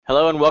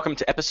Hello and welcome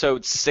to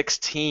episode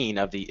 16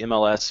 of the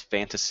MLS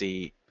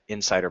Fantasy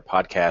Insider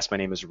Podcast. My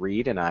name is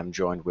Reed and I'm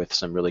joined with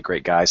some really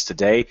great guys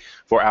today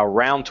for our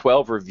Round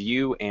 12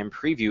 review and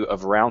preview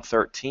of Round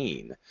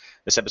 13.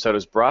 This episode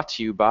is brought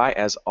to you by,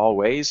 as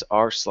always,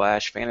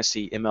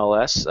 r/fantasy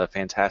MLS, a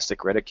fantastic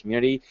Reddit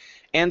community,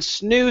 and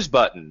Snooze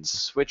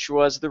Buttons, which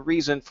was the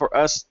reason for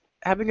us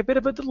having a bit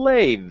of a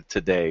delay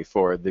today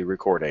for the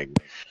recording.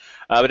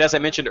 But as I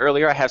mentioned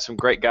earlier, I have some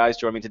great guys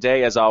joining me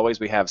today. As always,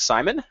 we have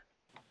Simon.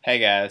 Hey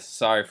guys,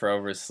 sorry for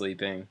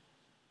oversleeping.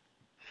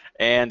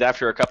 And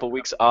after a couple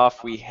weeks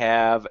off, we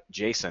have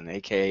Jason,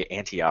 aka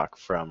Antioch,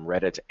 from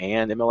Reddit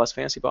and MLS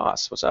Fantasy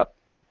Boss. What's up?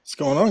 What's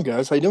going on,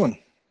 guys? How you doing?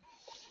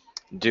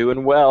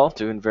 Doing well,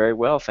 doing very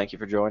well. Thank you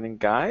for joining,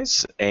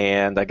 guys.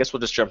 And I guess we'll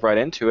just jump right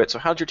into it. So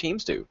how'd your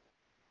teams do?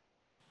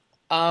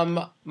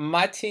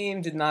 My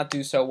team did not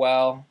do so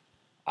well.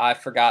 I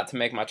forgot to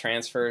make my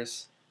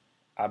transfers.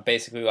 I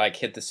basically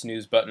hit the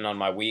snooze button on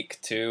my week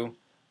too.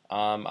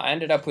 I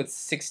ended up with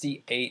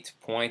 68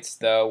 points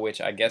though,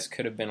 which I guess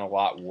could have been a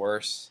lot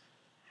worse.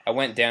 I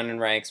went down in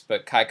ranks,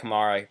 but Kai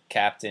Kamara,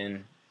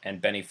 captain, and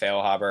Benny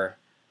Feilhaber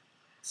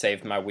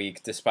saved my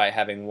week despite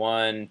having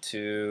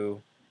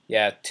two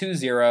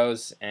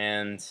zeros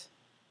and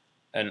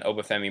an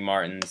Obafemi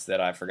Martins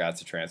that I forgot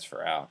to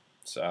transfer out.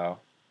 So,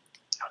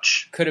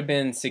 ouch. Could have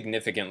been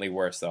significantly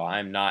worse though.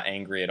 I'm not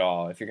angry at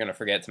all. If you're going to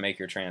forget to make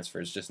your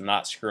transfers, just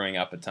not screwing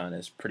up a ton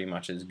is pretty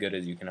much as good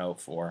as you can hope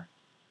for.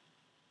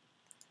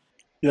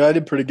 Yeah, I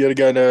did pretty good. I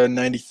got a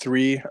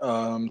 93.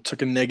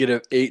 Took a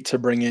 -8 to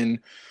bring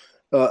in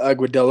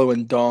Aguadello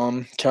and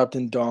Dom,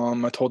 Captain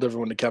Dom. I told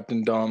everyone to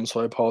Captain Dom,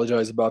 so I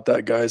apologize about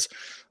that, guys.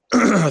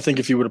 I think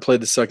if he would have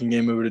played the second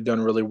game, we would have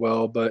done really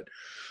well. But,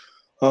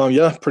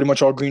 yeah, pretty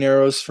much all green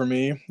arrows for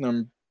me.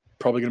 I'm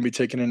probably going to be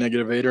taking a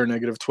 -8 or a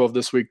 -12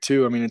 this week,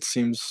 too. I mean, it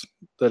seems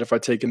that if I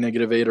take a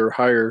 -8 or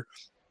higher,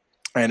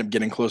 I end up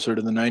getting closer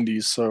to the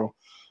 90s. So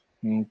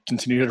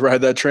continue to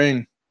ride that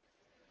train.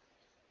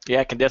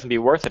 Yeah, it can definitely be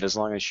worth it as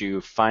long as you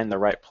find the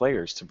right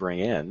players to bring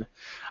in.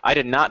 I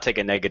did not take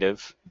a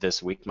negative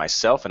this week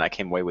myself, and I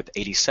came away with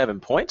 87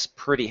 points.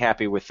 Pretty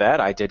happy with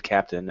that. I did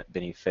captain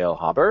Benny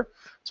Feilhaber,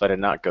 so I did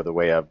not go the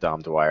way of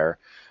Dom Dwyer.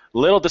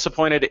 Little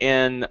disappointed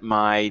in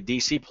my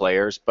DC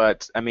players,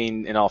 but, I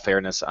mean, in all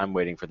fairness, I'm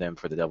waiting for them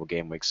for the double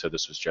game week, so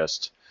this was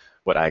just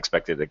what I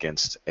expected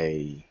against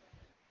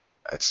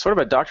it's sort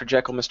of a Dr.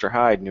 Jekyll, Mr.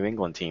 Hyde New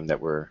England team that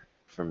we're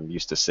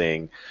used to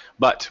seeing,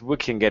 but we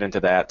can get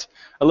into that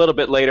a little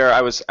bit later.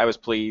 I was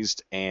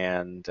pleased,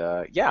 and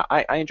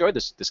I enjoyed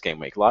this game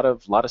week. A lot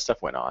of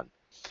stuff went on.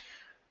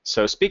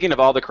 So speaking of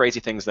all the crazy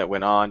things that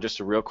went on,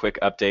 just a real quick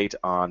update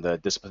on the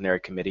disciplinary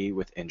committee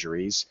with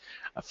injuries.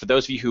 For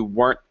those of you who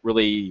weren't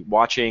really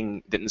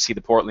watching, didn't see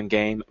the Portland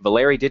game,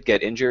 Valeri did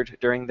get injured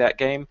during that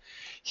game.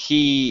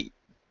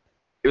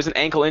 It was an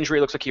ankle injury.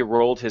 It looks like he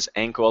rolled his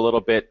ankle a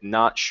little bit.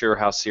 Not sure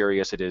how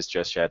serious it is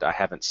just yet. I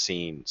haven't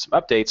seen some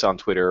updates on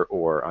Twitter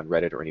or on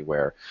Reddit or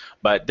anywhere.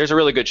 But there's a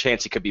really good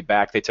chance he could be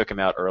back. They took him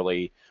out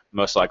early,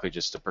 most likely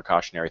just a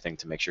precautionary thing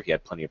to make sure he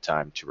had plenty of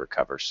time to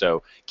recover.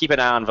 So keep an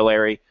eye on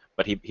Valeri,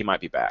 but he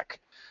might be back.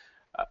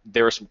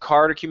 There were some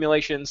card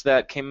accumulations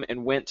that came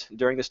and went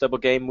during this double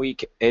game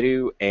week.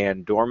 Edu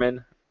and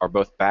Dorman are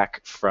both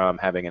back from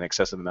having an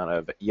excessive amount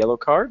of yellow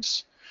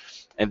cards.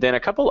 And then a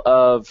couple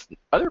of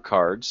other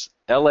cards.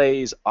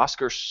 LA's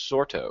Oscar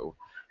Sorto.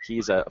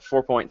 He's a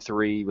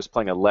 4.3, was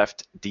playing a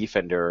left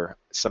defender.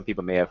 Some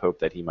people may have hoped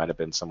that he might have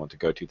been someone to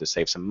go to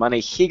save some money.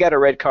 He got a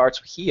red card,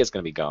 so he is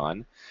going to be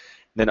gone.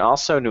 Then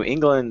also New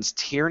England's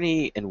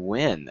Tierney and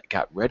Wynn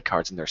got red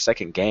cards in their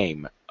second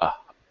game.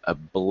 A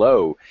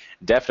blow,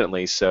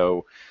 definitely.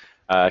 So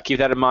keep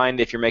that in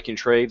mind if you're making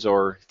trades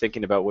or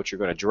thinking about what you're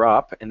going to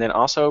drop. And then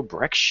also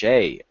Breck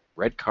Shea,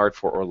 red card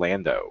for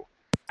Orlando.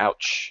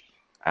 Ouch.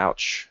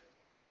 Ouch.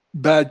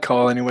 Bad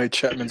call anyway.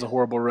 Chapman's a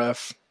horrible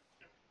ref.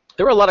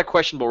 There were a lot of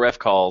questionable ref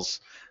calls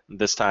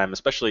this time,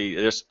 especially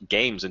just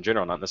games in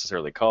general, not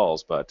necessarily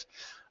calls. But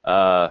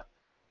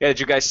did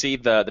you guys see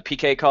the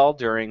PK call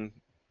during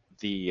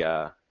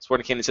the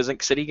Sporting Kansas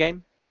City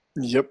game?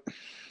 Yep.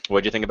 What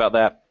did you think about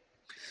that?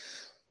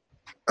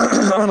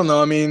 I don't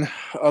know. I mean,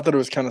 I thought it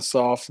was kind of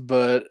soft,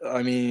 but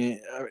I mean,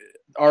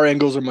 our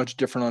angles are much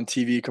different on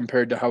TV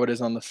compared to how it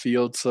is on the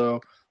field, so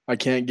I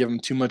can't give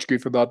him too much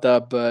grief about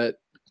that, but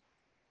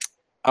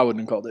I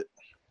wouldn't have called it.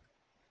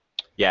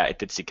 Yeah, it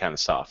did seem kind of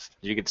soft.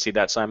 Did you get to see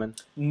that, Simon?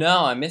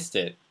 No, I missed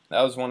it.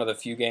 That was one of the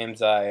few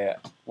games I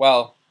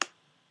saw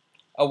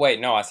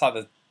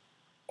the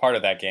part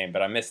of that game,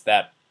 but I missed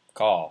that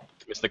call.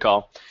 Missed the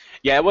call.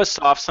 Yeah, it was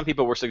soft. Some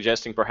people were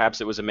suggesting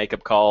perhaps it was a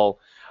makeup call.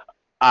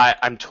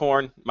 I'm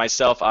torn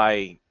myself.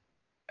 I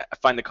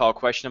find the call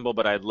questionable,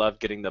 but I love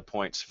getting the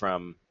points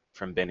from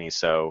Benny,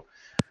 so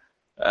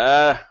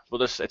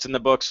it's in the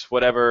books,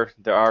 whatever.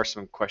 There are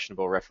some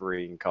questionable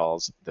refereeing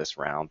calls this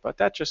round, but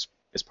that just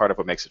is part of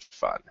what makes it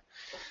fun.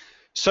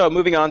 So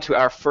moving on to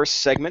our first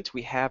segment,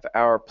 we have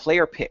our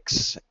player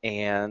picks,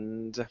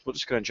 and we're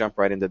just going to jump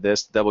right into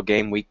this. Double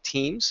game week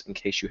teams, in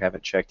case you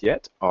haven't checked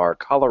yet, are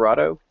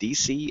Colorado,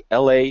 DC,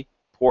 LA,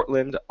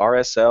 Portland,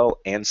 RSL,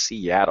 and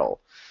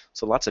Seattle.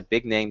 So lots of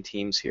big name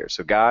teams here.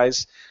 So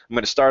guys, I'm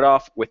going to start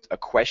off with a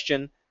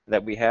question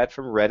that we had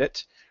from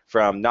Reddit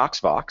from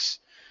Knoxvox,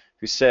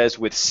 who says,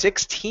 with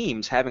 6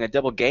 teams having a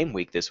double game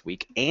week this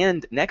week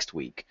and next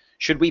week,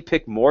 should we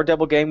pick more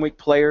double game week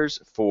players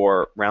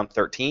for round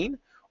 13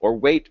 or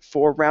wait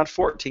for round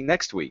 14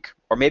 next week?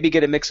 Or maybe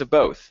get a mix of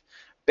both?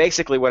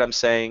 Basically what I'm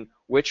saying,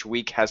 which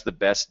week has the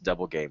best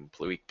double game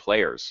week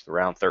players,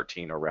 round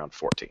 13 or round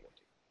 14?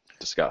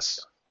 Discuss.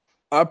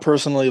 I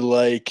personally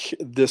like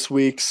this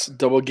week's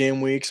double game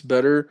weeks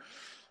better.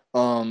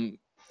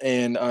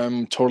 And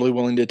I'm totally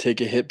willing to take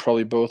a hit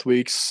probably both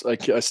weeks.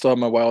 I still have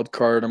my wild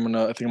card. I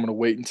think I'm gonna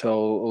wait until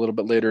a little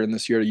bit later in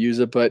this year to use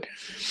it. But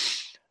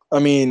I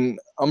mean,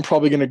 I'm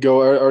probably gonna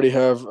go. I already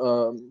have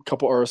a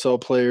couple RSL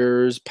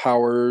players,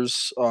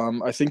 powers.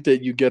 I think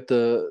that you get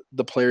the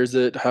players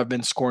that have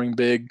been scoring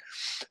big.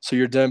 So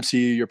your Dempsey,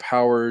 your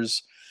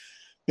powers.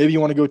 Maybe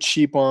you want to go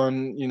cheap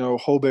on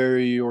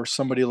Holberry or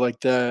somebody like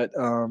that.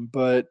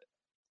 But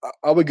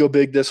I would go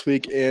big this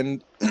week,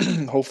 and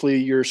hopefully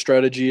your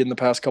strategy in the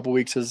past couple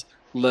weeks has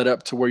led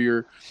up to where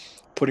you're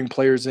putting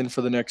players in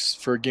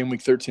for game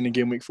week 13 and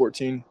game week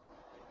 14.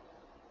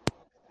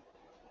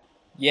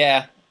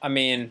 Yeah, I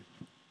mean,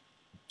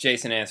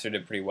 Jason answered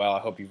it pretty well. I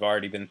hope you've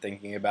already been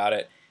thinking about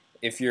it.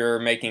 If you're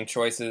making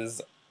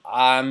choices,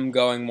 I'm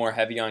going more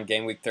heavy on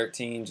game week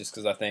 13 just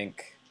because I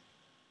think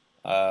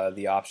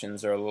the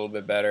options are a little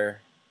bit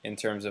better in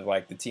terms of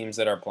like the teams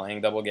that are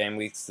playing double game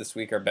weeks this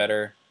week are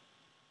better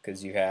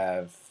because you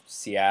have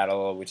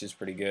Seattle, which is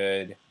pretty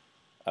good.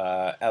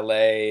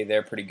 LA,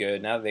 they're pretty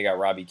good. Now that they got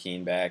Robbie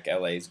Keane back,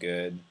 LA's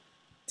good.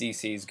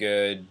 DC's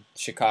good.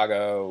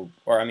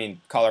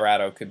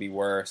 Colorado could be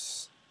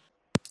worse.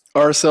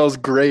 RSL's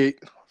great.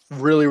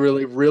 Really,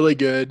 really, really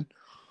good.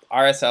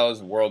 RSL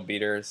is world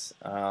beaters.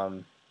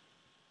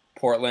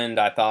 Portland,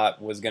 I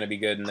thought, was going to be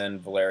good, and then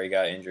Valeri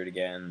got injured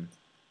again.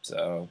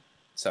 So,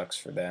 sucks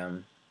for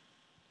them.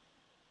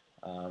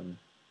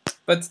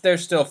 But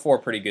there's still 4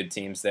 pretty good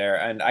teams there,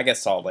 and I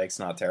guess Salt Lake's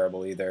not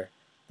terrible either.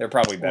 They're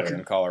probably better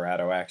than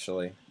Colorado,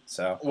 actually.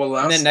 So,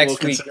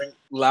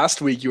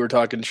 last week you were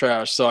talking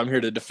trash, so I'm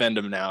here to defend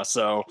them now.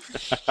 So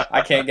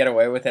I can't get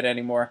away with it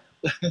anymore.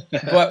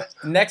 But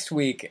next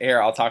week,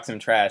 here I'll talk some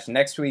trash.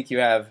 Next week you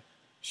have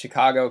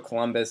Chicago,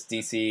 Columbus,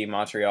 DC,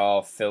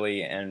 Montreal,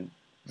 Philly, and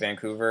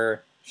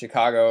Vancouver.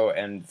 Chicago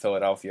and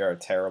Philadelphia are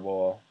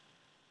terrible.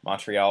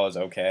 Montreal is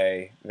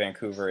okay.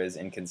 Vancouver is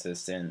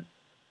inconsistent.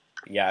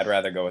 Yeah, I'd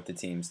rather go with the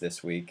teams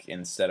this week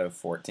instead of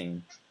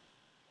 14.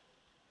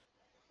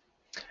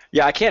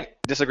 Yeah, I can't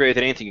disagree with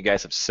anything you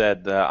guys have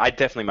said. I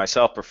definitely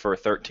myself prefer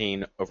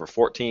 13 over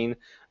 14,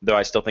 though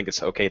I still think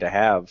it's okay to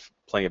have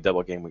plenty of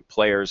double game week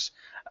players.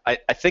 I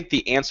think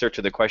the answer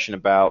to the question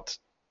about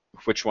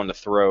which one to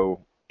throw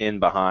in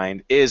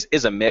behind is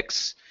a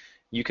mix.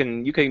 You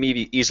can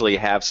maybe easily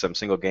have some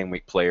single game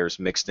week players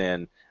mixed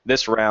in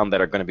this round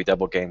that are going to be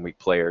double game week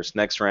players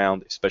next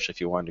round, especially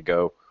if you wanted to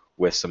go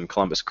with some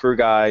Columbus Crew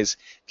guys.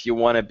 If you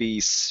want to be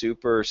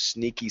super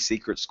sneaky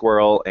secret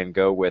squirrel and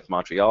go with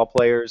Montreal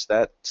players,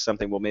 that's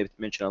something we'll maybe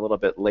mention a little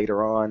bit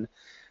later on.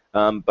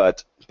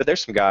 But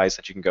there's some guys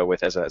that you can go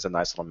with as a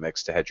nice little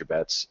mix to hedge your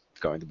bets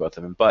going to both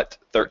of them. But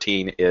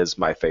 13 is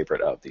my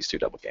favorite of these 2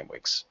 double game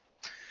weeks.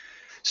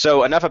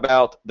 So enough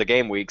about the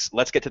game weeks.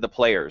 Let's get to the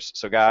players.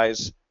 So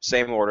guys,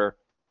 same order.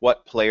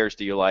 What players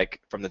do you like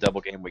from the double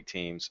game week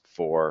teams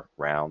for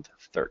round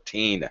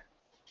 13?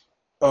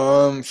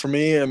 For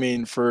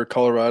me, for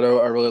Colorado,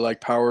 I really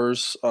like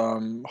Powers.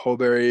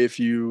 Holberry,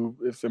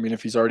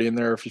 if he's already in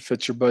there, if he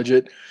fits your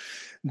budget.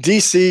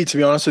 DC, to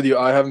be honest with you,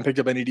 I haven't picked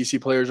up any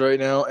DC players right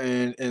now,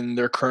 and in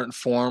their current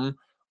form,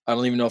 I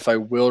don't even know if I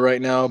will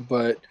right now,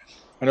 but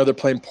I know they're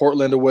playing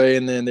Portland away,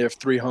 and then they have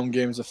 3 home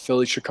games of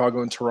Philly,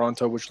 Chicago, and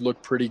Toronto, which look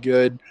pretty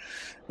good.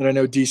 And I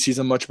know DC's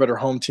a much better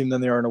home team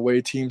than they are an away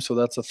team, so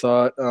that's a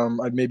thought.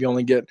 I'd maybe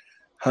only get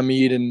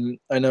Hamid, and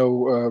I know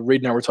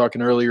Reed and I were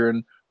talking earlier,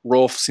 and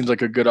Rolf seems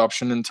like a good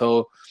option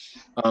until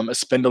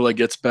Espindola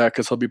gets back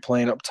because he'll be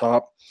playing up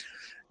top.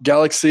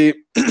 Galaxy,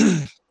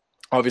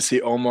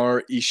 obviously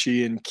Omar,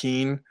 Ishii, and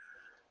Keane.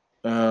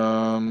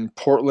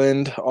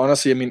 Portland,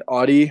 honestly,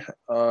 Audi.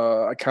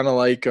 I kind of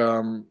like,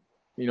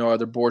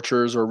 either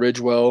Borchers or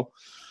Ridgewell.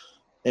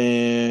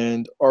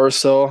 And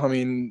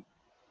RSL,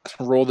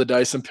 roll the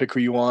dice and pick who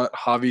you want.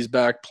 Javi's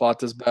back,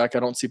 Plata's back. I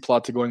don't see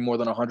Plata going more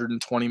than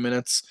 120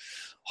 minutes.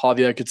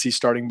 Javi, I could see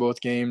starting both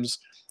games.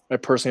 I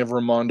personally have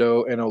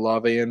Ramondo and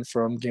Olave in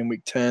from game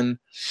week 10.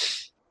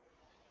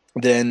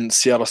 Then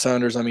Seattle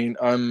Sounders,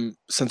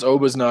 since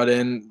Oba's not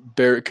in,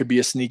 Barrett could be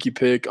a sneaky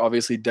pick.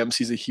 Obviously,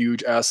 Dempsey's a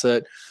huge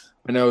asset.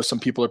 I know some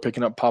people are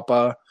picking up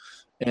Papa.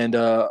 And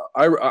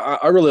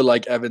I really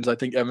like Evans. I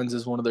think Evans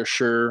is one of their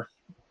sure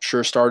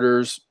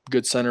starters,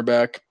 good center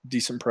back,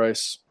 decent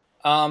price.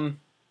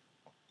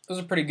 Those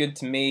are pretty good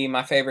to me.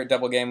 My favorite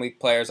double game week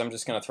players, I'm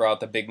just going to throw out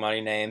the big money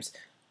names.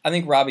 I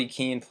think Robbie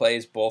Keane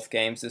plays both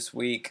games this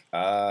week,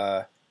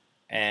 and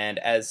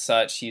as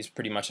such, he's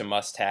pretty much a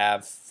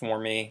must-have for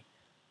me.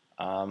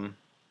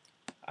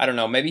 I don't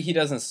know, maybe he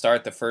doesn't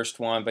start the first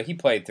one, but he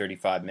played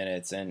 35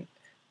 minutes, and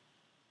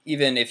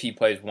even if he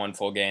plays one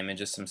full game and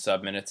just some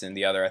sub minutes in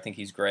the other, I think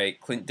he's great.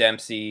 Clint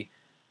Dempsey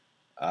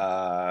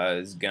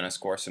is going to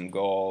score some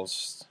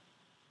goals.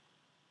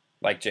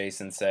 Like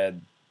Jason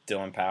said,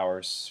 Dylan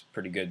Powers,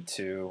 pretty good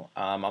too.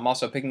 I'm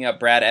also picking up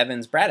Brad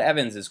Evans. Brad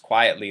Evans is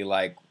quietly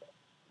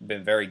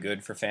been very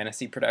good for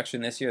fantasy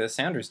production this year. The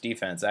Sounders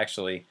defense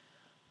actually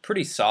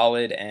pretty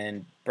solid,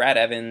 and Brad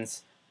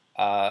Evans,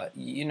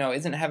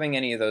 isn't having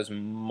any of those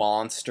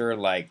monster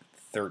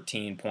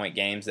 13-point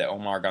games that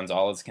Omar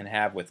Gonzalez can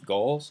have with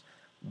goals.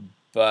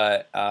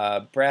 But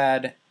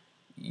Brad,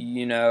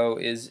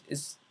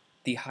 is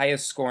the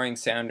highest scoring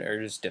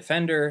Sounders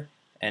defender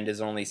and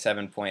is only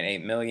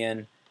 7.8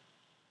 million.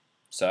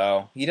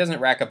 So he doesn't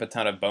rack up a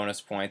ton of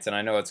bonus points, and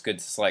I know it's good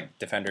to select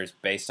defenders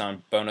based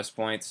on bonus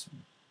points,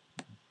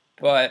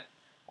 but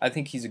I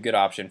think he's a good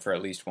option for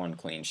at least one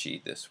clean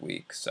sheet this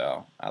week.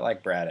 So I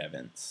like Brad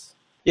Evans.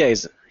 Yeah,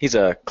 he's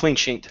a clean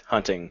sheet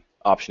hunting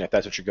option if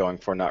that's what you're going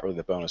for, not really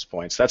the bonus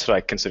points. That's what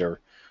I consider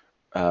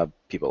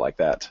people like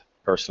that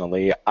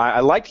personally. I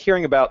liked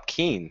hearing about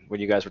Keane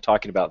when you guys were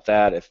talking about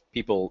that. If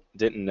people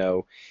didn't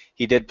know,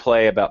 he did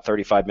play about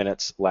 35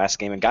 minutes last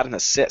game and got an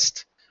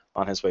assist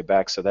on his way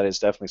back, so that is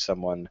definitely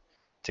someone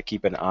to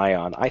keep an eye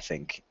on, I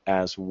think,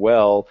 as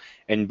well.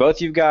 And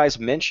both you guys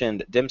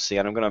mentioned Dempsey,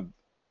 and I'm going to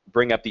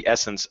bring up the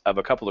essence of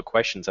a couple of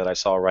questions that I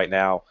saw right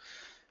now.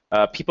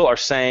 People are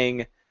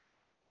saying,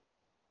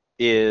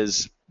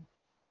 is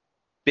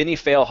Benny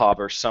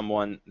Feilhaber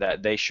someone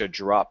that they should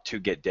drop to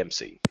get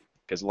Dempsey?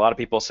 Because a lot of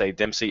people say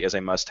Dempsey is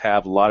a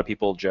must-have. A lot of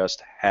people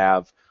just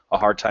have a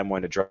hard time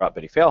wanting to drop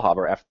Benny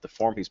Feilhaber after the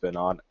form he's been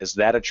on. Is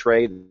that a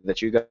trade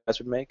that you guys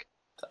would make?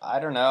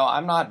 I don't know.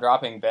 I'm not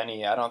dropping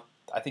Benny. I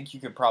think you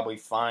could probably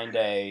find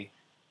a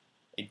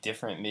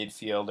different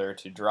midfielder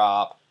to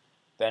drop.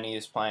 Benny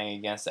is playing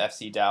against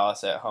FC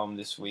Dallas at home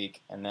this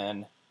week, and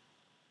then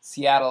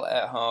Seattle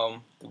at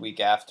home the week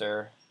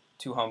after.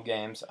 2 home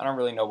games. I don't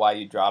really know why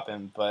you drop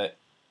him, but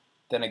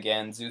then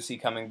again,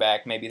 Zusi coming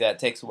back, maybe that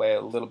takes away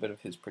a little bit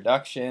of his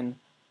production.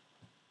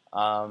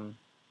 I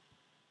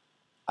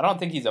don't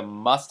think he's a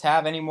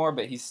must-have anymore,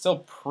 but he's still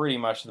pretty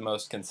much the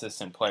most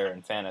consistent player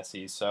in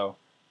fantasy, so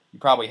you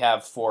probably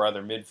have 4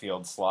 other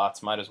midfield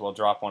slots. Might as well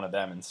drop one of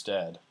them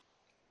instead.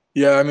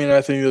 Yeah, I mean,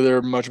 I think that there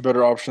are much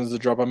better options to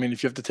drop. I mean,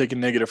 if you have to take a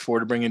 -4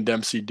 to bring in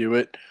Dempsey, do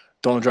it.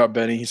 Don't drop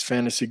Benny. He's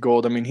fantasy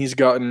gold. I mean, he's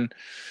gotten,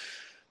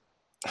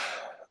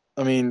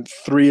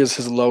 3 is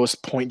his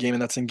lowest point game,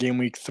 and that's in game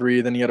week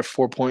 3. Then he had a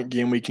 4-point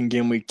game week in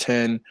game week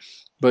 10.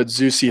 But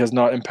Zusi has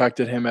not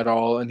impacted him at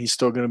all, and he's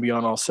still going to be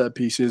on all set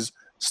pieces,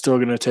 still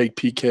going to take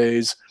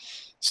PKs,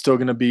 still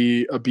going to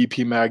be a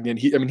BP magnet.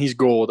 He's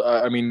gold.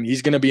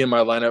 He's going to be in my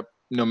lineup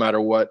no matter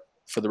what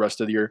for the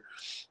rest of the year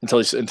until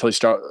he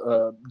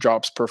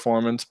drops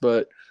performance.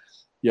 But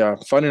yeah,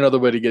 find another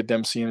way to get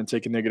Dempsey in and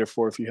take a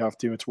 -4 if you have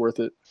to. It's worth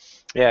it.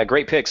 Yeah,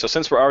 great pick. So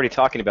since we're already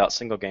talking about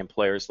single game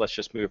players, let's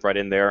just move right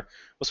in there.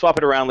 We'll swap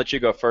it around. Let you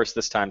go first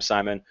this time,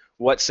 Simon.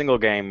 What single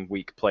game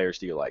week players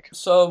do you like?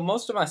 So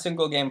most of my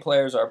single game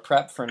players are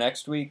prepped for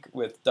next week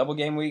with double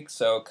game week.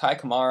 So Kai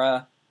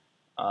Kamara,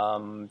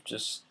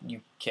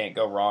 you can't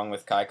go wrong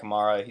with Kai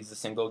Kamara. He's a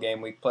single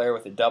game week player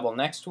with a double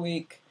next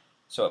week.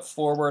 So at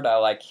forward, I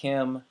like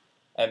him.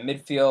 At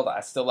midfield, I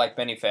still like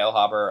Benny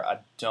Feilhaber. I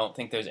don't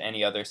think there's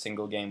any other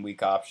single game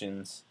week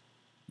options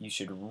you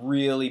should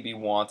really be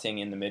wanting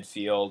in the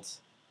midfield.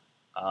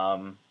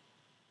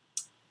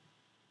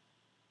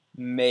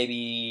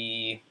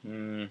 Maybe, I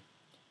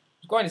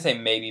was going to say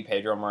maybe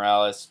Pedro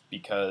Morales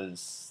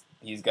because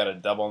he's got a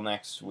double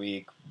next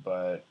week,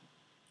 but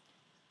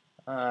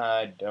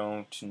I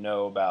don't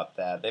know about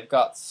that. They've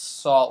got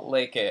Salt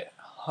Lake at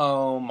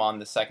home on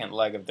the second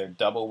leg of their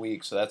double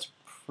week, so that's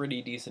a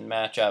pretty decent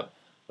matchup.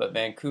 But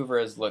Vancouver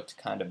has looked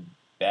kind of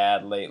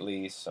bad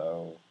lately,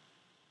 so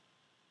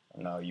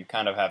no, you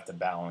kind of have to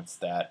balance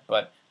that.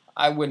 But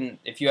I wouldn't,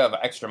 if you have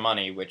extra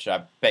money, which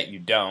I bet you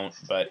don't,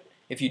 but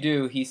if you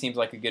do, he seems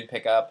like a good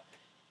pickup.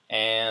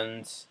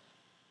 And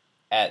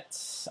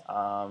at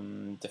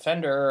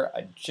defender,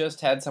 I just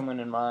had someone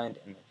in mind,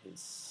 and it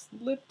has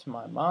slipped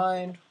my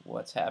mind.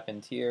 What's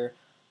happened here?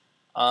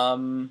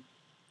 The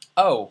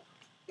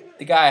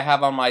guy I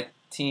have on my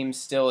team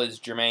still is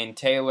Jermaine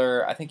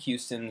Taylor. I think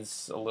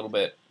Houston's a little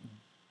bit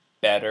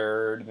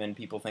better than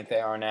people think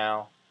they are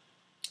now,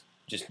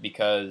 just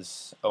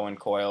because Owen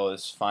Coyle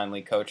has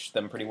finally coached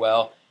them pretty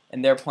well.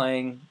 And they're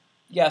playing,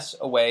 yes,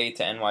 away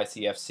to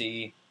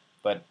NYCFC,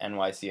 but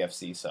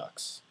NYCFC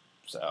sucks.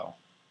 So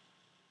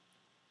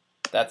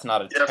that's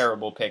not a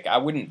terrible pick. I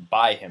wouldn't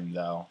buy him,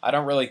 though. I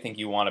don't really think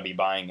you want to be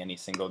buying any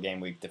single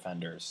game week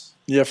defenders.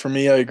 Yeah, for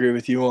me, I agree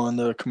with you on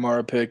the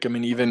Kamara pick.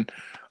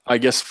 I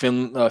guess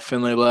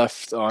Finlay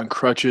left on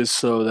crutches,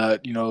 so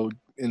that,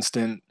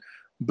 instant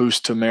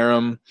boost to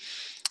Merrim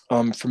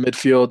for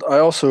midfield. I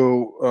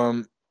also,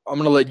 I'm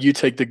going to let you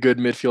take the good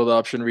midfield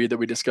option, Reed, that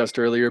we discussed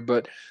earlier,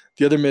 but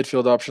the other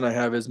midfield option I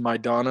have is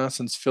Maidana.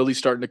 Since Philly's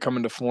starting to come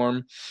into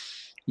form,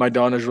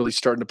 Maidana is really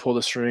starting to pull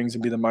the strings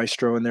and be the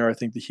maestro in there. I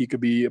think that he could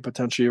be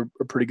potentially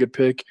a pretty good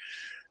pick.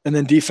 And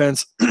then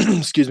defense,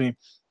 excuse me,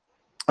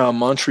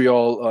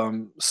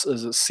 Montreal,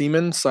 is it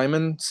Simon?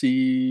 Simon.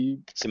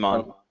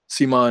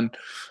 Simon.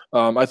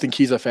 I think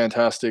he's a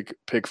fantastic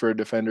pick for a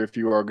defender if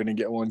you are going to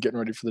get one, getting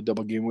ready for the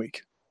double game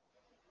week.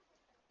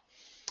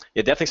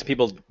 Yeah, definitely some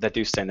people that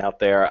do stand out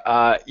there.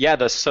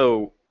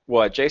 So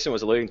what Jason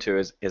was alluding to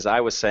is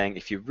I was saying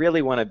if you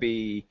really want to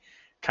be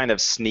kind of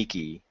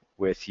sneaky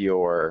with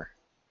your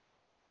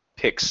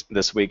picks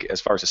this week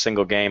as far as a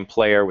single game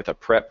player with a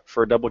prep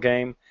for a double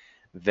game,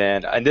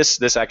 then and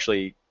this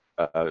actually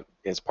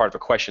is part of a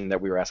question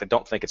that we were asked. I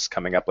don't think it's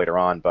coming up later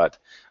on, but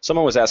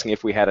someone was asking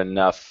if we had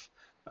enough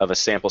of a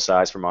sample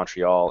size for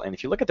Montreal, and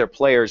if you look at their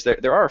players,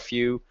 there are a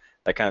few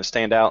that kind of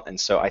stand out, and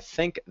so I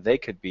think they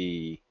could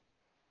be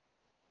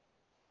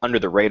under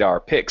the radar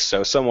picks.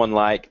 So someone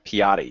like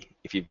Piatti,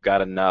 if you've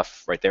got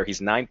enough right there, he's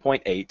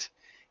 9.8.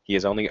 He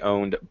is only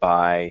owned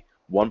by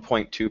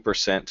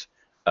 1.2%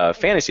 of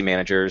fantasy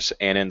managers,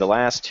 and in the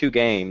last 2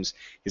 games,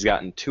 he's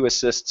gotten 2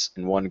 assists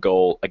and 1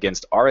 goal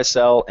against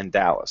RSL and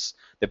Dallas.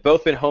 They've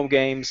both been home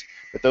games,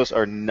 but those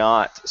are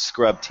not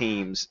scrub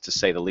teams to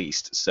say the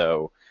least.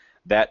 So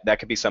that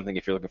could be something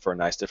if you're looking for a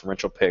nice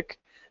differential pick.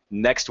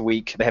 Next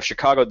week, they have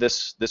Chicago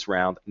this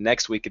round.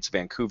 Next week, it's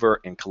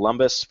Vancouver and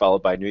Columbus,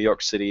 followed by New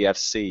York City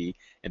FC,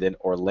 and then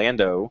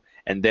Orlando,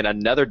 and then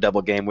another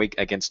double game week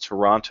against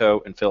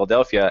Toronto and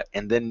Philadelphia,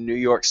 and then New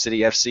York City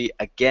FC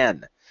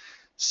again.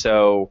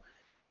 So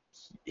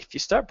if you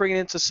start bringing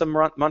in some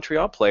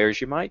Montreal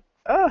players, you might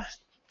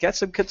get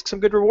some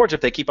good rewards if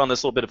they keep on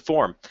this little bit of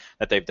form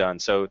that they've done.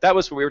 So that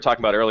was what we were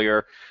talking about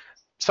earlier.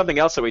 Something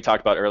else that we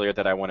talked about earlier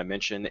that I want to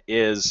mention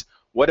is,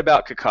 what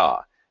about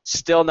Kaká?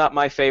 Still not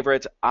my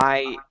favorite.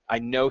 I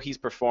know he's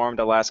performed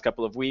the last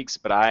couple of weeks,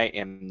 but I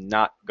am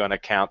not going to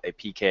count a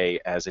PK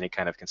as any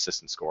kind of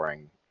consistent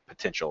scoring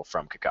potential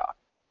from Kaká.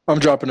 I'm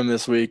dropping him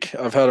this week.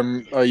 I've had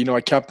him,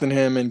 I captained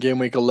him in game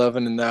week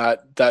 11, and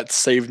that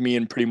saved me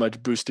and pretty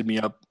much boosted me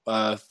up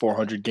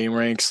 400 game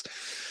ranks.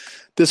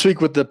 This week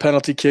with the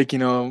penalty kick,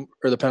 or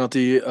the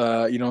penalty,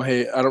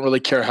 hey, I don't really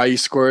care how you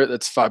score it.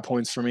 That's 5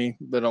 points for me.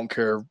 I don't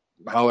care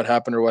how it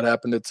happened or what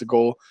happened. It's a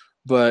goal.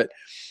 But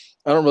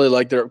I don't really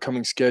like their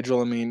upcoming schedule.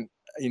 I mean,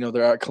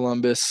 they're at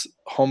Columbus,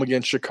 home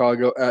against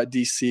Chicago, at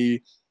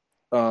DC,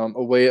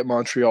 away at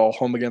Montreal,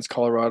 home against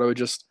Colorado.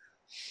 Just,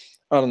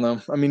 I don't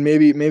know. I mean,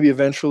 maybe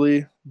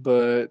eventually,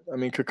 but I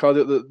mean,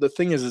 Kaká. The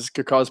thing is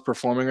Kaká's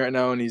performing right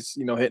now, and he's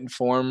hitting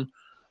form.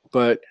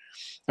 But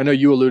I know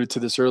you alluded to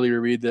this earlier,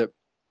 Reed, that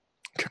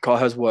Kaká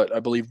has I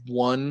believe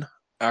 1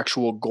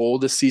 actual goal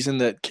this season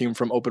that came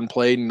from open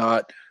play,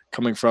 not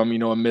coming from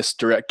a missed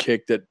direct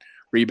kick that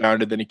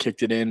rebounded, then he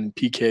kicked it in,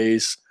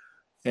 PKs.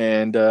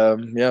 And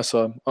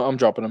so I'm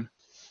dropping him.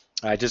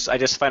 I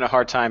just find a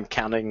hard time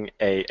counting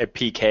a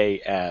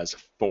PK as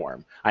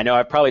form. I know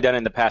I've probably done it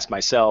in the past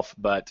myself,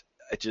 but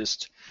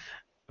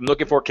I'm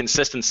looking for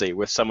consistency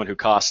with someone who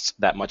costs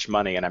that much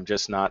money, and I'm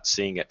just not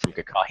seeing it from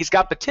Kaká. He's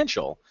got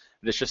potential,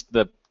 but it's just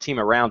the team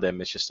around him.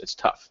 It's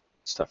tough.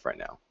 It's tough right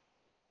now.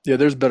 Yeah,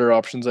 there's better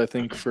options, I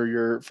think,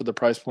 for the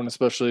price point,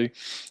 especially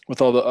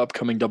with all the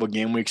upcoming double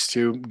game weeks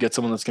too. Get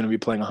someone that's going to be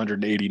playing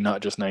 180,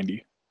 not just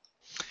 90.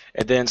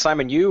 And then,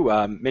 Simon, you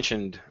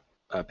mentioned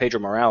Pedro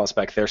Morales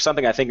back there.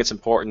 Something I think it's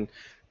important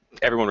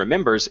everyone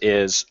remembers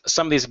is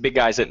some of these big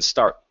guys didn't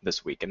start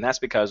this week, and that's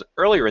because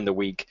earlier in the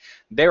week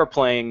they were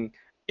playing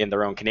in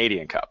their own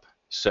Canadian Cup.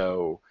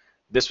 So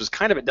this was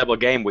kind of a double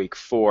game week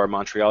for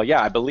Montreal.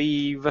 Yeah, I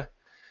believe,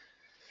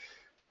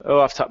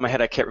 off the top of my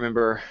head, I can't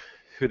remember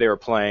who they were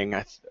playing.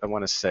 I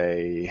want to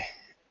say,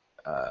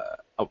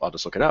 I'll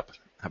just look it up.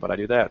 How about I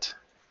do that?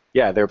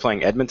 Yeah, they were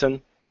playing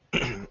Edmonton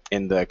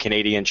in the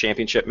Canadian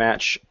Championship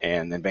match,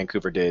 and then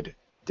Vancouver did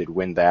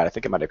win that. I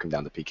think it might have come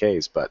down to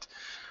PKs, but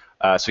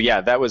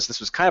this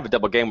was kind of a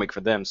double game week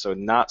for them, so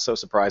not so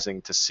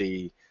surprising to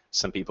see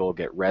some people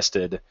get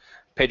rested.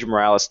 Pedro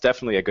Morales,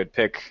 definitely a good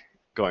pick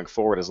going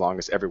forward as long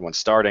as everyone's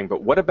starting,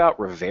 but what about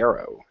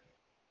Rivero?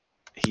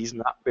 He's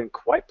not been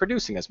quite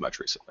producing as much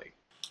recently.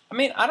 I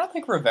mean, I don't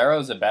think Rivero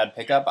is a bad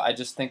pickup. I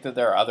just think that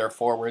there are other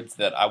forwards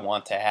that I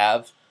want to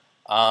have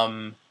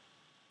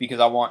because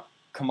I want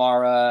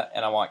Kamara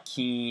and I want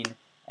Keane,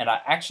 and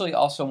I actually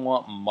also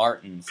want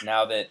Martins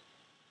now that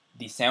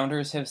the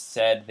Sounders have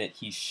said that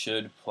he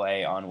should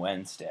play on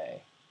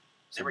Wednesday.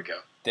 So there we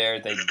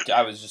go.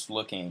 I was just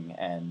looking,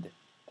 and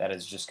that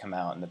has just come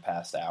out in the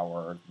past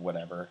hour or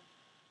whatever.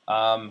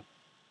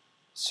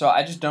 So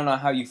I just don't know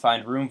how you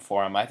find room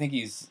for him. I think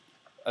he's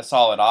a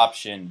solid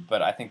option,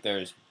 but I think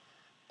there's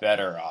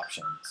better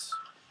options.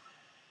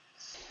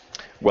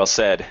 Well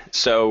said.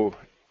 So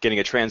getting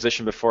a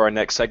transition before our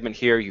next segment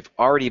here, you've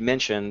already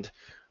mentioned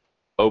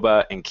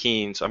Oba and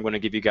Keane, so I'm going to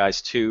give you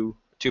guys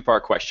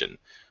two-part question.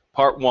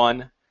 Part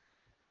 1,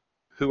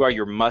 who are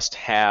your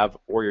must-have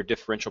or your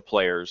differential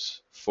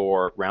players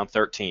for round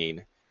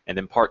 13? And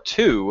then part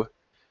 2,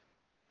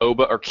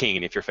 Oba or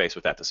Keane, if you're faced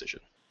with that decision.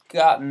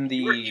 Gotten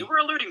you were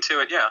alluding to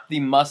it, yeah. The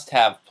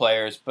must-have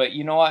players, but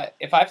you know what?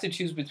 If I have to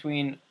choose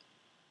between,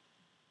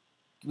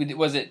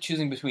 was it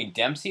choosing between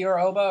Dempsey or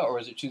Oba, or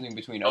was it choosing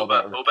between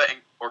Oba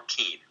or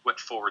Keane? What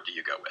forward do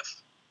you go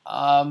with?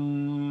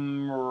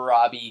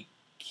 Robbie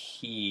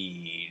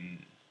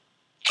Keane.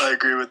 I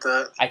agree with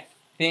that. I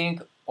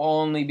think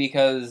only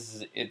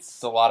because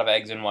it's a lot of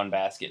eggs in one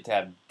basket to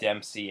have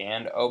Dempsey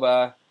and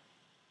Oba.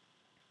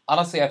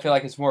 Honestly, I feel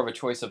like it's more of a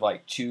choice of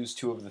like choose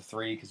two of the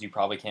three because you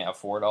probably can't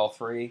afford all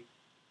three.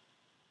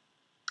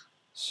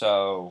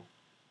 So,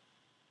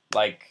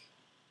 like,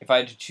 if I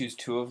had to choose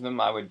two of them,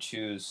 I would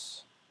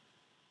choose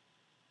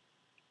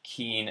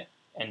Keane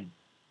and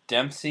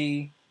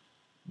Dempsey.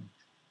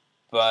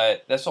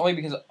 But that's only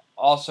because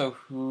also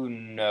who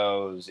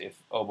knows if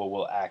Oba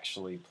will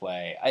actually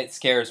play. It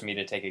scares me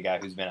to take a guy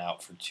who's been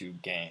out for 2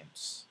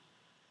 games.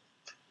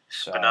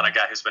 So, But not a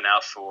guy who's been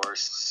out for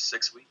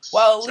 6 weeks.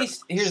 well, at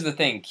least here's the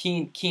thing: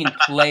 Keane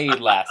played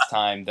last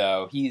time,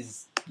 though.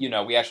 He's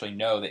we actually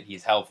know that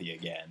he's healthy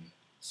again.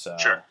 So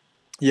Sure.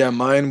 Yeah,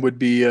 mine would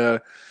be.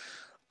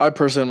 I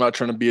personally am not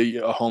trying to be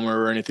a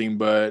homer or anything,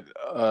 but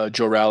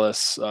Joe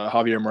Morales,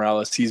 Javier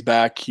Morales, he's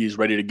back. He's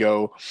ready to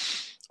go.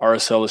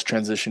 RSL has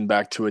transitioned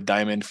back to a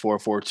diamond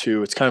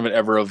 4-4-2. It's kind of an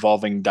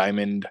ever-evolving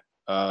diamond.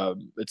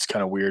 It's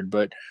kind of weird,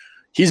 but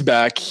he's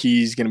back.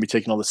 He's going to be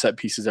taking all the set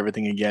pieces,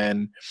 everything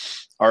again.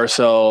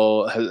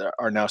 RSL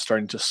are now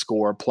starting to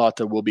score.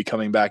 Plata will be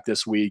coming back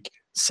this week.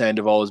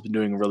 Sandoval has been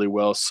doing really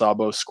well.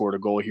 Sabo scored a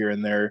goal here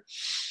and there.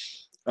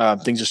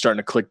 Things are starting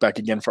to click back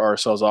again for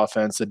RSL's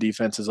offense. The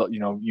defense is,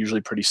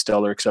 usually pretty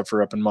stellar, except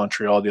for up in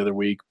Montreal the other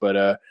week.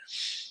 But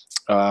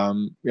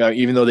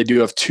even though they do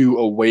have 2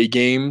 away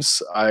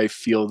games, I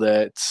feel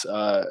that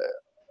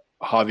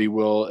Javi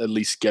will at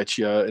least get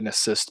you an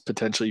assist,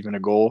 potentially even a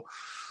goal.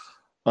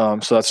 So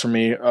that's for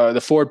me.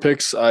 The forward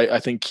picks, I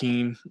think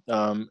Keane,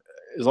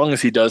 as long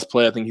as he does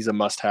play, I think he's a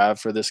must-have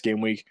for this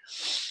game week.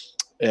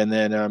 And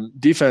then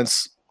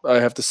defense, I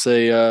have to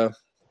say,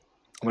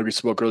 like we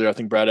spoke earlier, I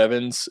think Brad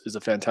Evans is a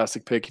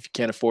fantastic pick if you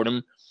can't afford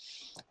him.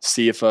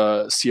 See if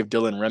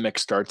Dylan Remick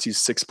starts. He's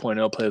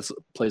 6.0,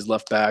 plays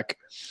left back.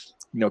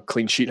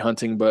 Clean sheet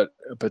hunting, but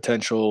a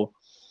potential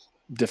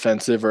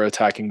defensive or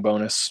attacking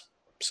bonus.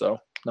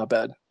 So not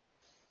bad.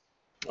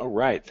 All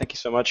right. Thank you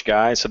so much,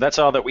 guys. So that's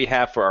all that we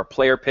have for our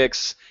player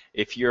picks.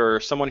 If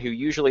you're someone who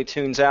usually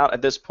tunes out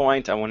at this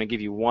point, I want to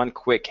give you one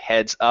quick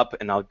heads up,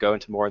 and I'll go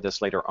into more of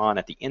this later on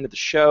at the end of the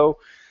show.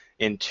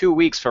 In 2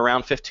 weeks for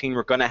round 15,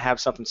 we're going to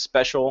have something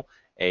special,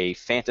 a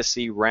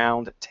fantasy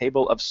round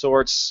table of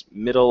sorts,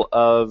 middle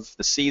of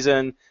the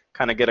season,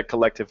 kind of get a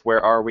collective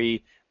where are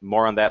we,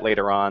 more on that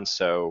later on.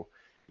 So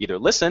either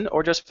listen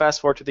or just fast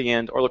forward to the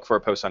end or look for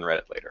a post on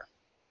Reddit later.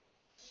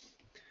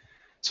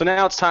 So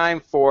now it's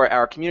time for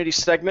our community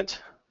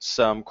segment,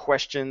 some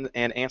questions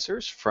and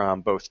answers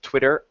from both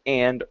Twitter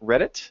and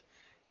Reddit.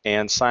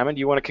 And Simon, do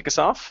you want to kick us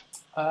off?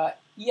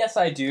 Yes,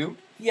 I do.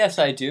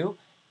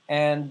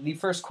 And the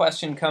first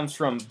question comes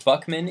from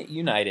Buckman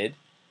United,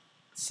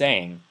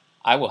 saying,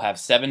 I will have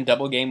 7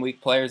 double game week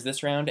players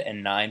this round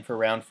and 9 for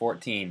round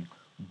 14.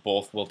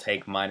 Both will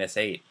take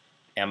 -8.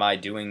 Am I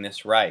doing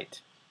this right?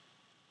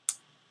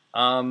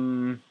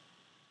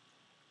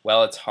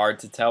 Well, it's hard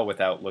to tell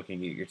without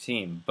looking at your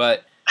team,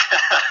 but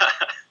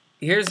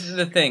here's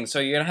the thing. So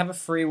you're going to have a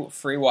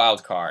free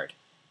wild card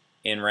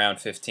in round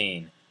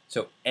 15.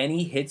 So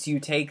any hits you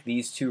take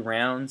these 2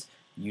 rounds,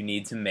 you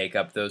need to make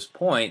up those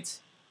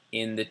points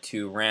in the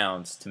 2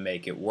 rounds to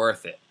make it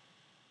worth it,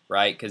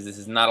 right? Because this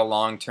is not a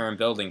long-term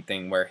building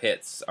thing where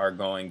hits are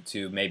going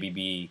to maybe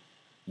be,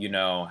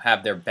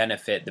 have the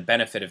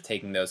benefit of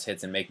taking those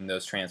hits and making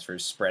those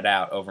transfers spread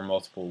out over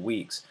multiple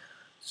weeks.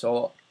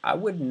 So I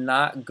would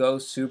not go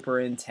super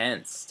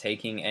intense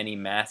taking any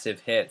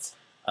massive hits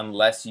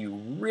unless you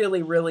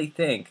really, really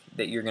think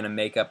that you're going to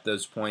make up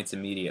those points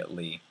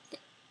immediately.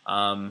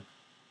 I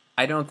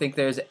don't think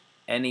there's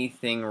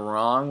anything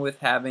wrong with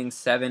having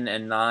 7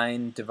 and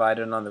 9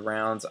 divided on the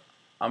rounds.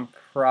 I'm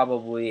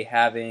probably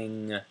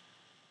having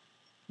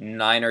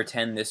 9 or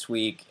 10 this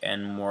week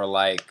and more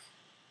like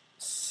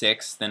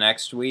 6 the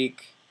next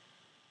week.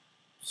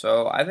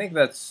 So I think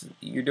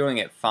you're doing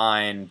it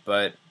fine,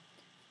 but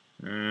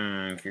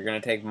if you're going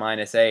to take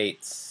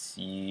 -8s,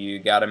 you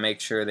got to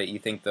make sure that you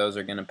think those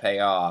are going to pay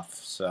off.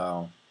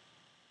 So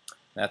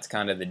that's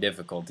kind of the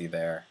difficulty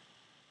there.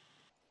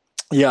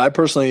 Yeah, I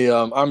personally,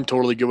 I'm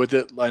totally good with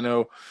it. I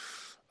know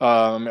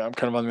I'm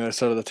kind of on the other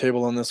side of the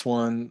table on this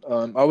one.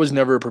 I was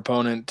never a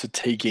proponent to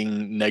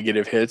taking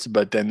negative hits,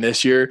 but then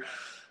this year,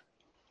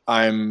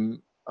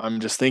 I'm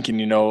just thinking,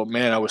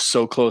 man, I was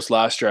so close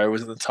last year. I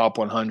was in the top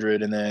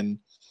 100, and then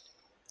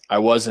I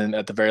wasn't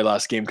at the very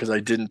last game because I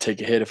didn't take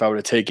a hit. If I would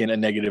have taken a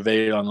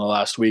 -8 on the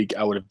last week,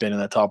 I would have been in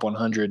the top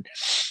 100.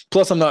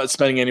 Plus, I'm not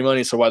spending any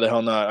money, so why the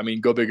hell not? I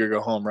mean, go big or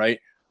go home, right?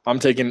 I'm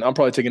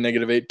probably taking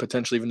 -8,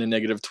 potentially even a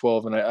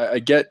 -12, and I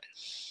get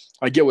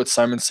what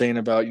Simon's saying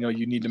about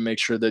you need to make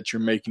sure that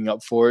you're making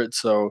up for it.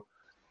 So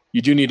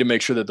you do need to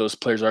make sure that those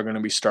players are going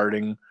to be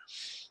starting,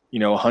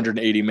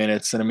 180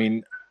 minutes. And I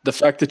mean, the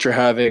fact that you're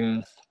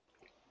having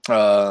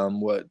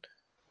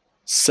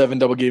 7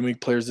 double game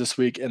week players this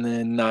week and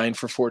then 9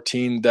 for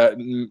 14, that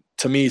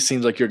to me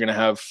seems like you're going to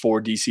have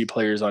 4 DC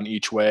players on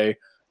each way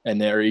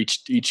and they're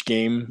each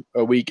game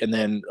a week, and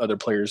then other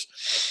players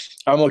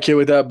I'm okay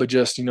with that, but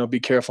just be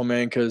careful,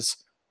 man, because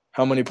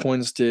how many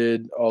points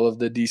did all of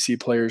the DC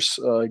players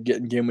get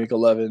in game week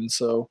 11?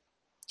 So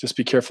just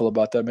be careful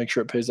about that. Make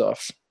sure it pays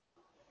off.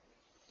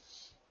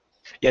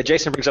 Yeah,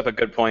 Jason brings up a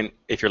good point.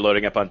 If you're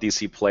loading up on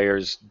DC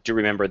players, do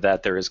remember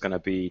that there is going to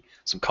be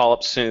some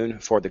call-ups soon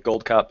for the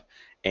Gold Cup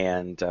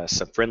and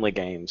some friendly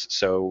games.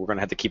 So we're going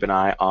to have to keep an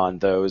eye on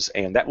those,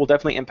 and that will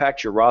definitely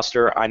impact your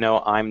roster. I know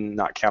I'm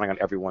not counting on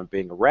everyone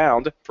being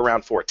around for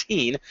round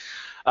 14,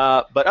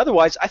 but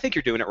otherwise, I think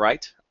you're doing it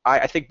right.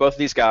 I think both of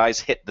these guys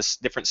hit the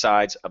different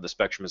sides of the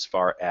spectrum as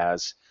far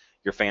as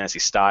your fantasy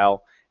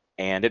style.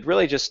 And it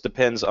really just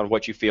depends on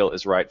what you feel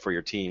is right for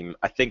your team.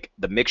 I think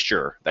the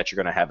mixture that you're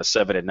going to have, a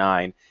 7 and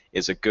 9,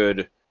 is a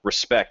good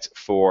respect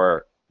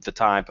for the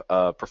type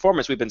of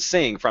performance we've been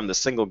seeing from the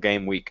single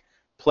game week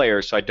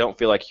players. So I don't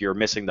feel like you're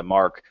missing the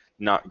mark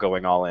not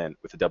going all in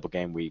with a double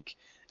game week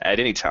at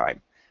any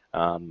time.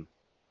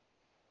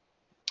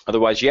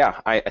 Otherwise, yeah,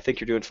 I think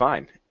you're doing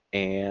fine.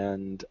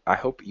 And I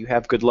hope you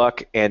have good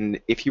luck. And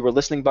if you were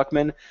listening,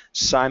 Buckman,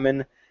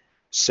 Simon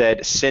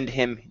said send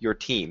him your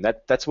team.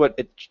 That's what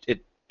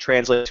it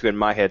translates to in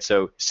my head.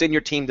 So send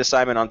your team to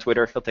Simon on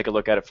Twitter. He'll take a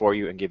look at it for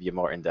you and give you a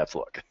more in-depth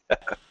look.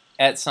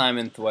 At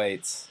Simon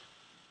Thwaites,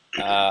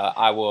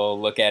 I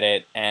will look at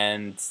it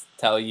and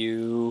tell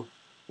you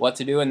what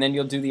to do, and then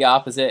you'll do the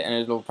opposite, and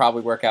it'll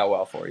probably work out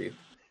well for you.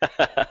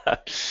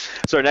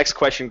 So our next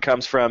question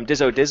comes from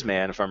Dizzo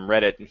Dizman from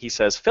Reddit, and he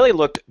says, Philly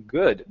looked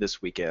good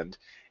this weekend.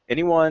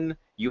 Anyone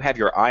you have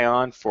your eye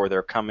on for their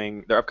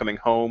upcoming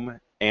home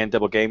and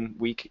double game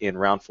week in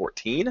round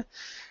 14?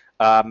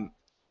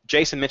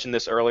 Jason mentioned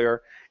this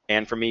earlier,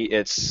 and for me,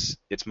 it's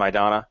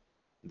Maidana.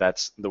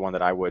 That's the one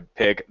that I would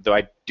pick, though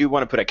I do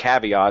want to put a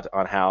caveat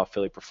on how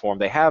Philly performed.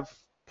 They have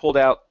pulled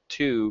out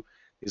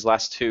these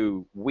last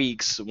 2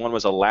 weeks. One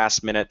was a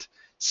last-minute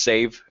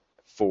save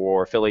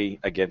for Philly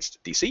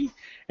against DC,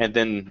 and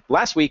then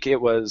last week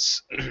it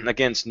was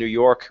against New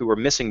York, who were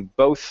missing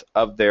both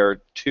of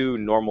their 2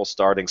 normal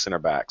starting center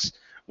backs.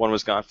 One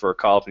was gone for a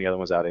call-up, and the other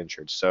one was out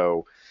injured.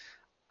 So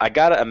I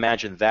got to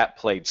imagine that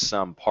played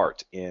some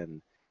part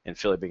in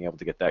Philly being able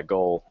to get that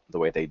goal the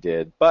way they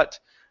did. But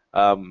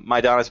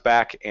Maidana's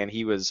back, and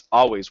he was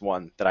always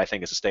one that I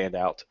think is a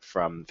standout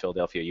from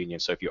Philadelphia Union.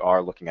 So if you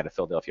are looking at a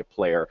Philadelphia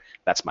player,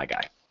 that's my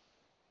guy.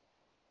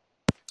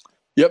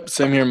 Yep,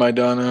 same here,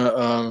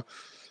 Maidana.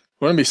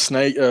 Want to be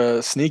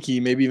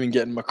sneaky, maybe even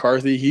getting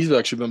McCarthy. He's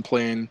actually been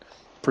playing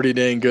pretty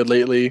dang good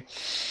lately.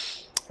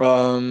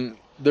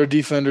 Their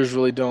defenders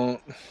really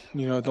don't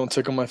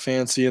tickle my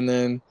fancy, and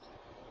then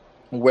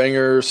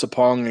Wenger,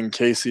 Sapong, and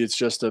Casey, it's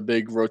just a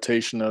big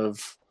rotation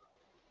of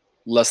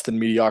less than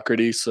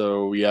mediocrity.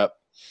 So, yeah,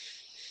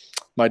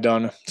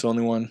 Maidana, it's the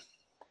only one.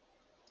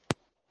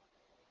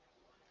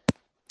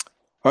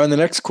 All right, the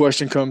next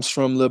question comes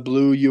from Le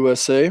Bleu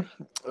USA.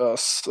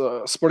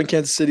 Sporting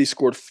Kansas City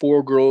scored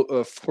 4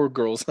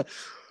 goals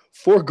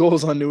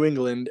on New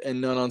England and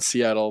none on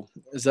Seattle.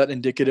 Is that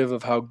indicative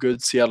of how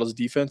good Seattle's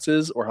defense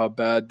is or how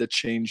bad the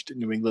changed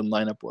New England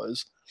lineup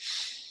was?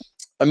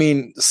 I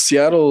mean,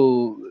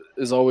 Seattle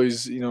is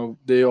always,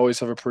 they always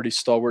have a pretty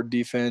stalwart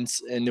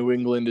defense, and New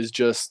England is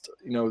just,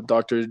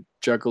 Dr.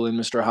 Jekyll and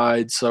Mr.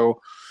 Hyde.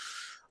 So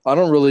I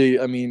don't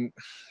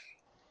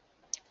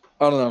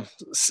know.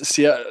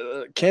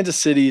 Kansas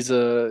City's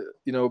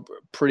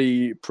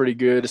pretty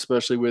good,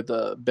 especially with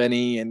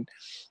Benny and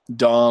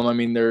Dom. I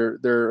mean,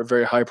 they're a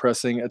very high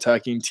pressing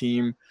attacking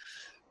team,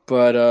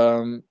 but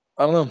I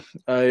don't know.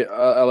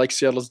 I like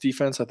Seattle's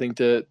defense. I think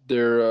that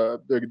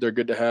they're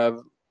good to have.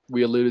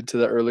 We alluded to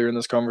that earlier in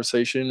this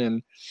conversation.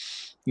 And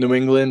New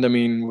England, I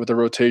mean, with a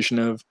rotation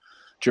of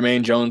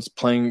Jermaine Jones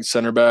playing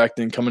center back,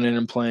 then coming in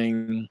and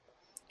playing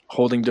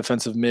holding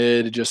defensive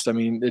mid,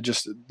 they're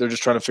just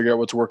trying to figure out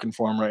what's working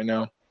for them right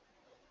now.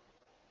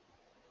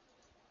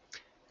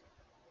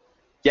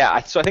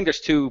 Yeah, so I think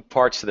there's 2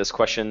 parts to this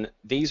question.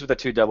 These were the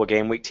 2 double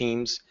game week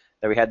teams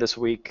that we had this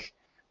week,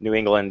 New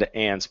England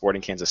and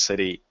Sporting Kansas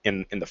City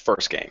in the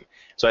first game.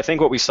 So I think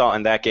what we saw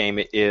in that game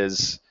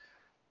is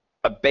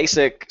a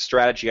basic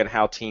strategy on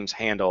how teams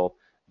handle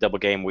double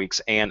game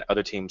weeks and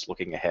other teams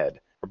looking ahead,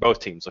 or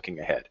both teams looking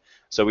ahead.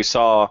 So we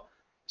saw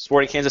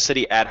Sporting Kansas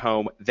City at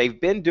home.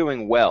 They've been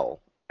doing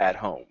well at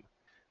home.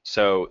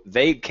 So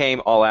they came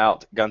all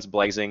out, guns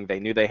blazing. They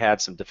knew they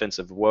had some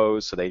defensive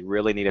woes, so they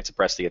really needed to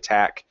press the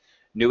attack.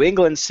 New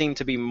England seemed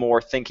to be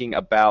more thinking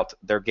about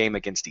their game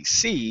against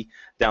DC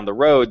down the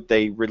road.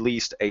 They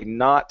released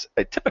not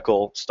a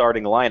typical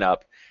starting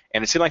lineup,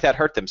 and it seemed like that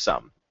hurt them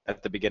some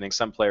at the beginning.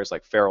 Some players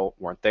like Farrell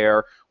weren't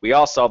there. We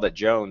all saw that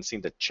Jones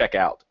seemed to check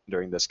out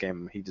during this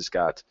game. He just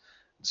got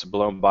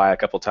blown by a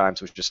couple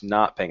times, was just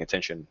not paying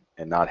attention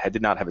and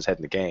did not have his head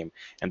in the game,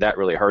 and that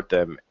really hurt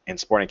them, and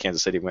Sporting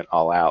Kansas City went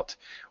all out.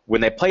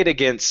 When they played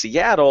against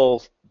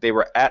Seattle, they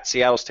were at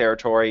Seattle's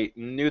territory,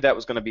 knew that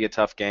was going to be a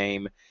tough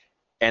game,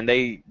 and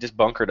they just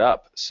bunkered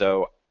up.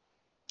 So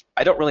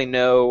I don't really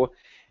know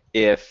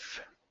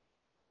if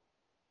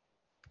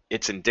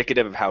it's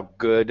indicative of how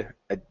good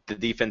the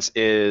defense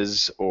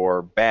is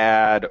or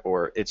bad,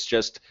 or it's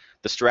just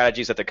the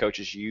strategies that the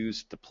coaches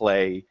use to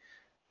play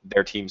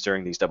their teams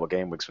during these double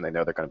game weeks when they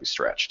know they're going to be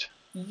stretched.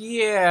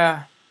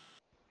 Yeah.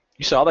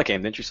 You saw that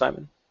game, didn't you,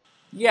 Simon?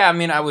 Yeah, I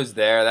mean, I was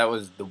there. That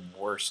was the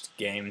worst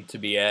game to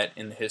be at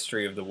in the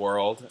history of the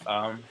world.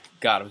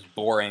 God, it was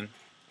boring.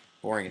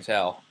 Boring as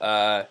hell.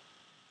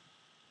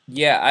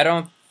 Yeah, I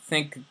don't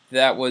think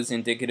that was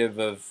indicative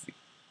of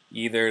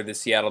either the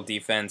Seattle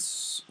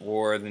defense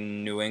or the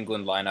New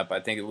England lineup. I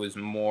think it was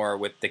more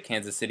with the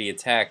Kansas City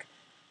attack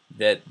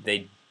that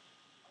they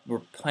were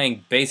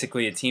playing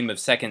basically a team of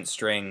second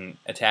string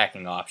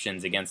attacking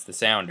options against the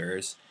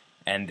Sounders,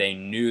 and they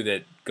knew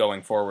that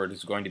going forward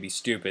was going to be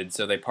stupid,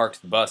 so they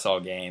parked the bus all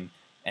game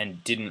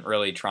and didn't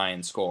really try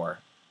and score.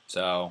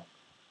 So,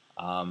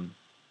 when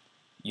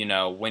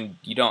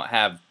you don't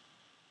have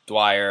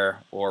Dwyer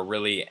or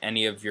really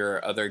any of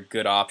your other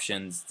good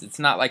options, it's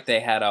not like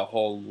they had a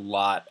whole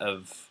lot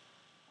of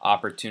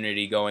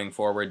opportunity going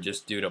forward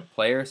just due to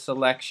player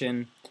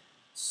selection.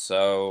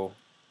 So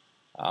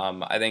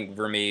I think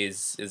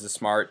Vermees is a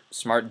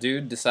smart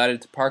dude,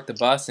 decided to park the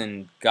bus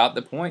and got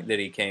the point that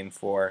he came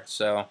for.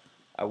 So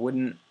I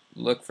wouldn't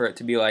look for it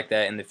to be like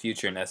that in the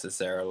future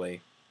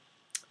necessarily.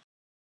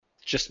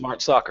 Just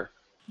smart soccer.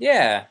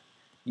 Yeah,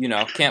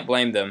 can't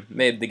blame them.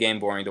 Made the game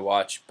boring to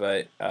watch,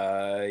 but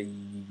you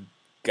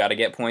got to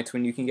get points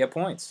when you can get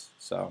points.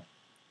 So,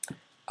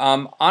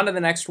 on to the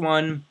next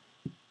one.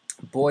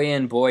 Boy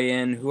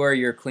in. Who are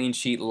your clean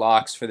sheet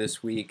locks for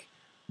this week?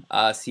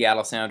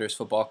 Seattle Sounders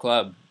Football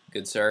Club.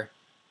 Good sir.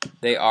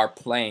 They are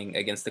playing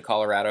against the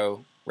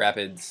Colorado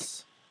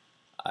Rapids.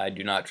 I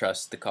do not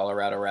trust the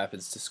Colorado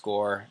Rapids to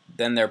score.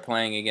 Then they're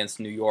playing against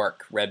New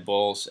York Red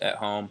Bulls at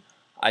home.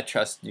 I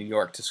trust New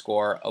York to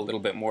score a little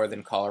bit more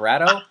than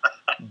Colorado,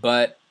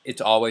 but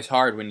it's always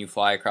hard when you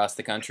fly across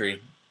the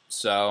country.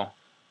 So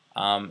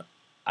I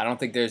don't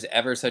think there's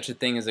ever such a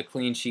thing as a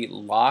clean sheet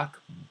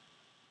lock,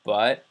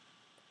 but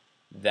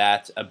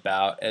that's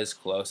about as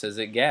close as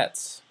it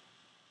gets.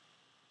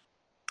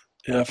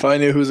 Yeah, if I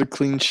knew who's a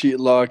clean sheet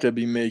lock, I'd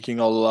be making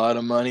a lot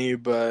of money.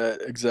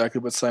 But exactly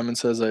what Simon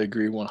says, I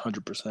agree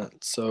 100%.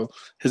 So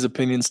his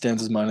opinion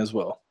stands as mine as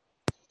well.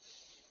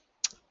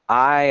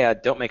 I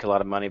don't make a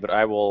lot of money, but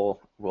I will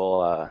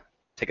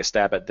take a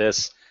stab at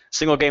this.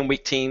 Single game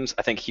week teams,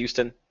 I think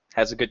Houston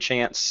has a good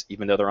chance,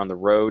 even though they're on the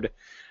road.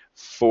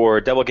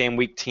 For double game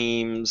week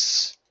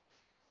teams,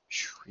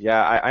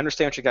 yeah, I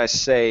understand what you guys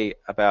say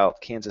about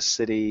Kansas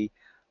City.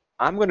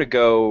 I'm going to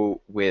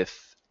go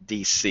with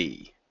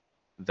DC,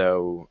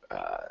 though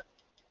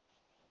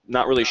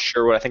not really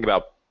sure what I think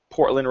about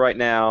Portland right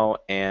now,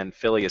 and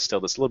Philly is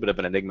still this little bit of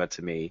an enigma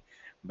to me,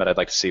 but I'd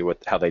like to see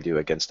how they do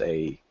against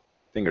a,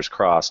 fingers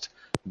crossed,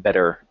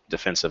 better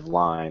defensive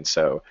line.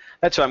 So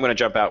that's what I'm going to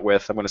jump out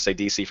with. I'm going to say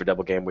DC for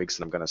double game weeks,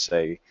 and I'm going to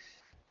say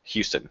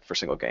Houston for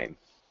single game.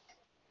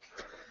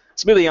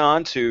 So moving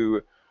on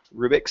to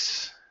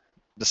Rubik's.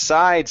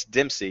 Besides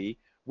Dempsey,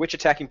 which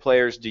attacking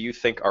players do you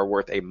think are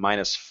worth a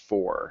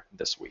 -4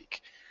 this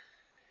week?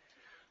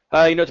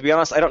 To be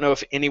honest, I don't know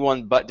if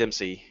anyone but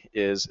Dempsey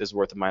is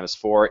worth a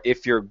 -4.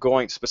 If you're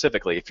going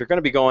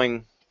to be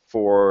going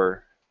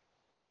for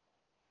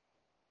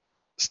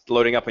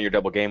loading up on your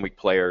double game week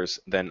players,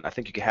 then I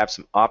think you could have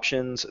some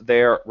options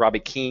there.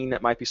 Robbie Keane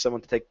might be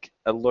someone to take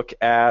a look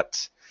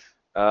at.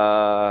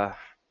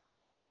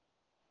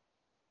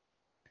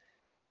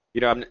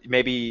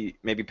 Maybe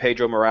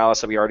Pedro Morales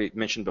that we already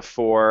mentioned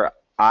before.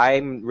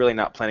 I'm really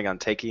not planning on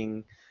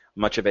taking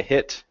much of a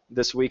hit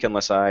this week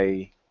unless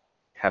I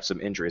have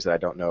some injuries that I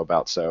don't know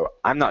about. So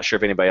I'm not sure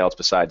if anybody else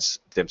besides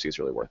Dempsey is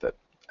really worth it.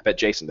 I bet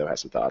Jason, though, has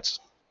some thoughts.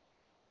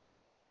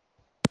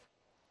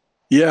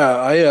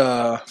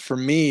 Yeah, for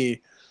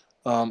me,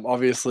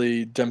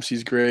 obviously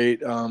Dempsey's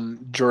great.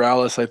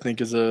 Juralis, I think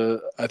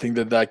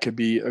that could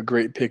be a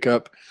great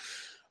pickup.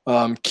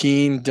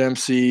 Keane,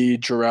 Dempsey,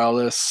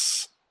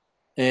 Juralis.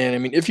 And I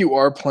mean, if you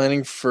are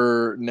planning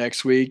for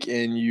next week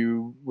and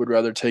you would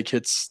rather take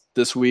hits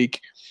this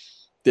week,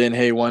 then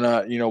hey, why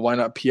not? Why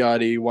not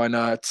Piatti? Why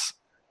not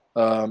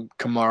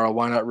Kamara?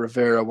 Why not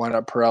Rivera? Why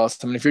not Perales?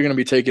 I mean, if you're going to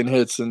be taking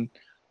hits, then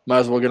might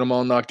as well get them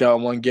all knocked out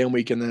in one game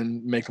week and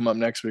then make them up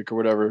next week or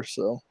whatever.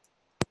 So,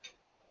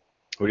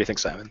 what do you think,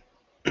 Simon?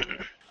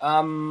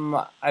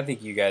 I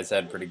think you guys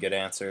had pretty good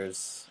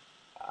answers.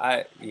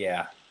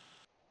 Yeah.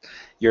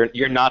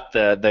 You're not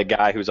the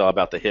guy who's all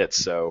about the hits,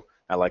 so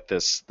I like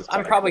this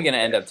I'm probably going to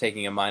end up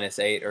taking a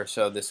 -8 or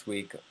so this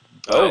week.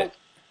 Oh.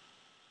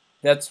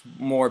 That's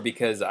more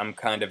because I'm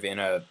kind of in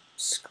a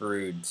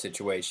screwed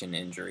situation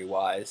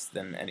injury-wise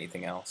than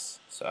anything else.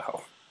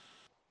 So.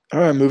 All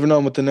right, moving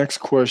on with the next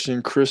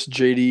question. Chris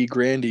Grady.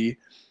 Chris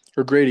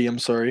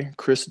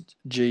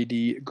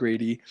J.D.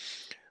 Grady.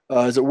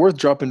 Is it worth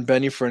dropping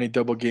Benny for any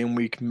double game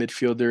week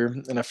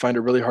midfielder? And I find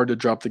it really hard to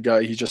drop the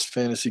guy. He's just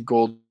fantasy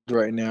gold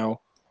right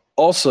now.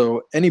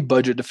 Also, any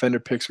budget defender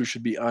picks we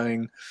should be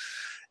eyeing.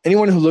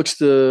 Anyone who looks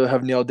to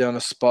have nailed down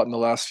a spot in the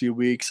last few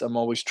weeks, I'm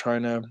always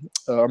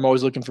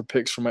looking for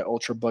picks for my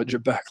ultra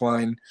budget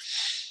backline.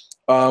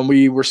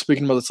 We were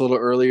speaking about this a little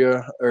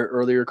earlier,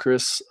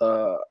 Chris.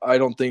 I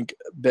don't think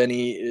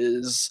Benny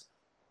is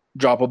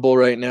droppable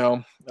right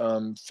now.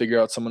 Figure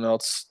out someone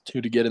else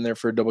to get in there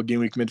for a double game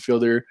week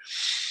midfielder.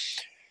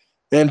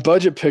 And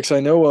budget picks, I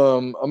know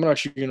I'm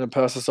actually going to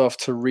pass this off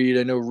to Reed.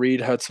 I know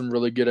Reed had some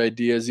really good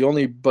ideas. The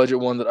only budget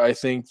one that I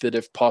think that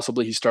if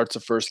possibly he starts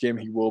the first game,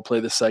 he will play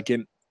the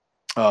second.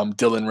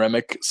 Dylan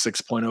Remick,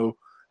 6.0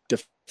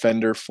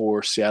 defender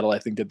for Seattle. I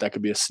think that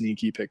could be a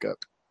sneaky pickup.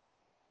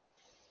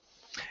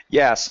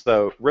 Yeah,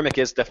 so Remick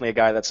is definitely a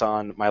guy that's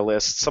on my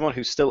list. Someone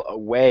who's still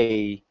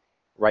away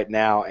right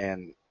now,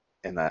 and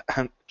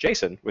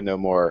Jason would know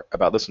more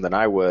about this one than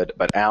I would,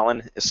 but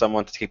Allen is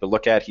someone to keep a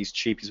look at. He's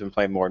cheap. He's been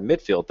playing more in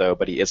midfield, though,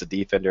 but he is a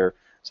defender,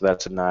 so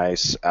that's a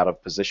nice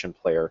out-of-position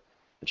player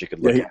that you could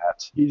look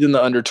at. He's in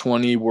the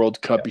under-20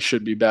 World Cup. Yeah. He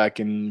should be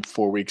back in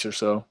 4 weeks or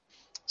so.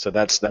 So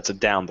that's a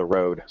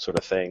down-the-road sort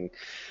of thing.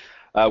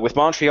 With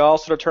Montreal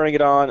sort of turning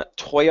it on,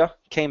 Toya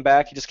came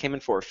back. He just came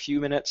in for a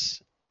few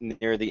minutes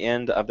near the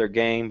end of their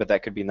game, but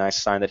that could be a nice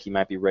sign that he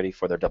might be ready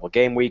for their double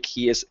game week.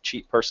 He is a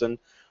cheap person.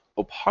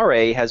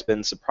 Opare has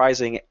been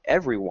surprising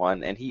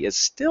everyone, and he is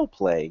still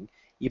playing,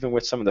 even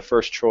with some of the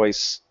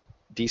first-choice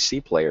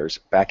DC players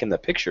back in the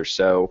picture.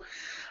 So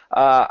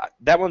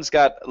that one's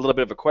got a little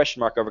bit of a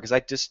question mark over because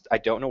I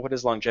don't know what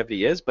his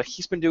longevity is, but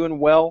he's been doing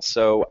well.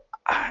 So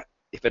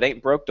if it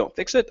ain't broke, don't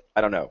fix it.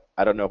 I don't know.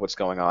 I don't know what's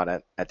going on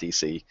at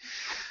DC.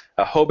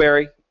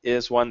 Hoberry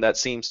is one that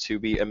seems to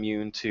be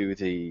immune to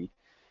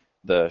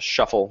the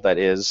shuffle that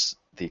is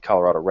the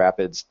Colorado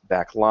Rapids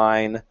back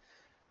line.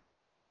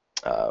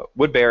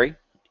 Woodbury,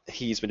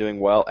 he's been doing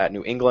well at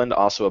New England,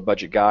 also a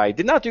budget guy.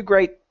 Did not do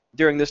great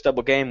during this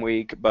double game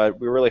week, but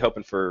we're really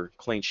hoping for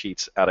clean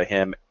sheets out of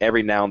him.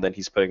 Every now and then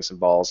he's putting some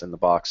balls in the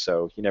box,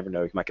 so you never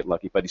know. He might get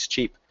lucky, but he's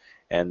cheap.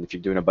 And if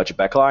you're doing a budget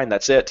back line,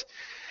 that's it.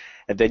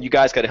 And then you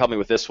guys got to help me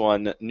with this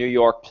one. New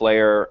York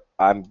player,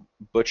 I'm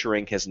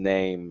butchering his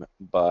name,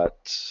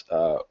 but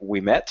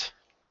Ouimet.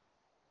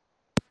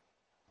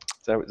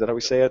 Is that how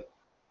we say it?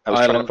 I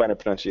was trying to find a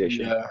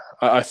pronunciation. Yeah,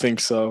 I think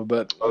so,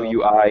 but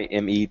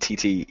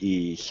Ouimettte.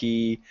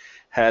 He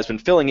has been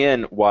filling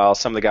in while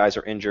some of the guys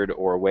are injured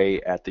or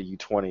away at the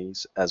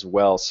U20s as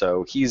well.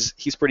 So he's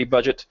pretty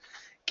budget.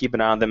 Keep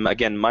an eye on them.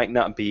 Again, might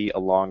not be a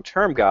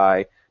long-term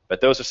guy, but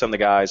those are some of the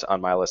guys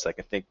on my list I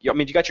can think. I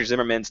mean, you got your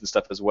Zimmermans and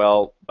stuff as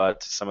well,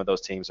 but some of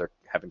those teams are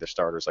having their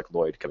starters like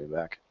Lloyd coming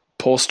back.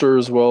 Polster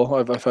as well.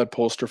 I've had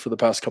Polster for the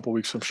past couple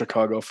weeks from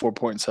Chicago,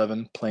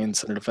 4.7, playing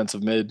center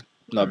defensive mid.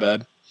 Not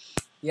bad.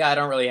 Yeah, I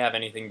don't really have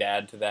anything to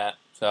add to that.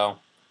 So,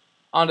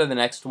 on to the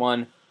next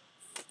one.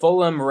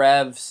 Fulham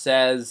Rev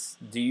says,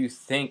 do you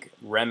think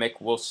Remick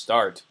will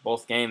start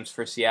both games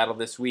for Seattle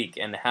this week?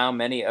 And how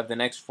many of the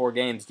next 4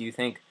 games do you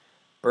think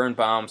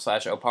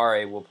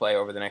Birnbaum/Opare will play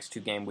over the next 2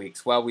 game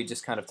weeks? Well, we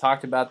just kind of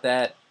talked about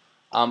that.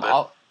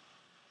 I'll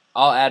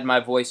add my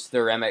voice to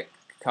the Remick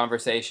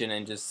conversation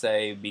and just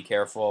say be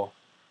careful.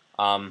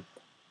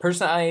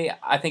 Personally,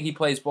 I think he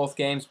plays both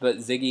games, but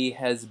Ziggy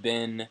has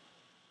been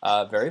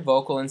very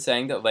vocal in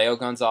saying that Leo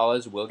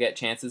Gonzalez will get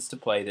chances to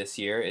play this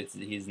year.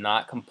 He's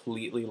not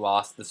completely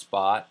lost the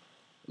spot.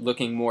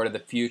 Looking more to the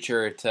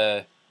future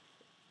to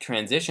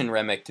transition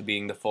Remick to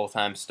being the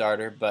full-time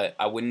starter, but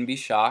I wouldn't be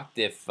shocked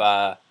if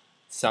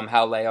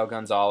somehow Leo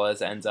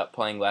Gonzalez ends up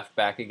playing left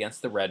back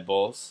against the Red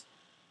Bulls.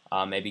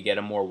 Maybe get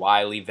a more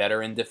wily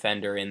veteran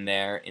defender in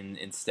there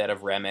instead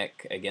of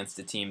Remick against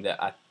a team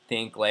that I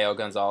think Leo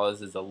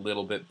Gonzalez is a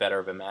little bit better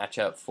of a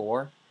matchup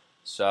for.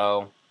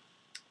 So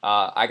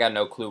I got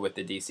no clue with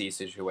the DC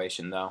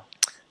situation, though.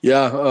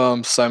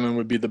 Yeah, Simon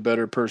would be the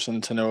better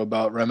person to know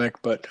about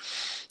Remick. But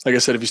like I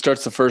said, if he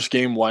starts the first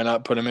game, why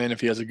not put him in?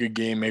 If he has a good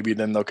game, maybe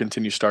then they'll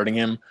continue starting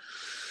him.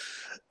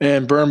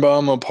 And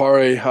Birnbaum,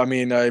 Opare, I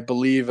mean, I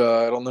believe,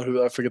 I don't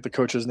know I forget the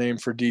coach's name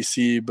for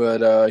DC,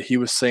 but he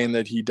was saying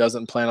that he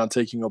doesn't plan on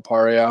taking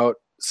Opare out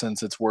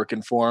since it's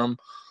working for him.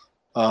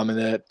 And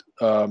that,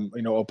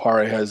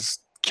 Opare has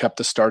kept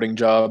the starting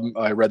job.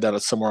 I read that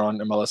somewhere on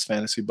MLS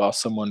Fantasy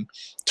Boss. Someone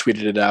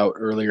tweeted it out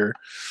earlier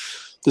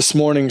this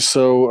morning.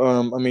 So,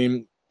 I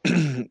mean,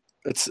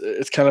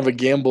 it's kind of a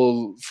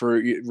gamble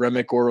for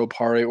Remick or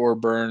Opare or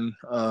Burn.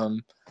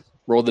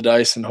 Roll the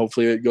dice and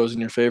hopefully it goes in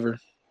your favor.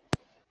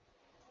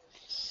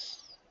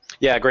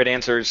 Yeah, great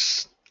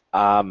answers.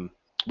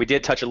 We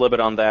did touch a little bit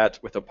on that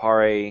with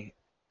Opare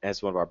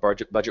as one of our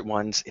budget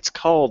ones. It's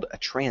called a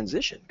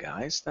transition,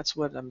 guys. That's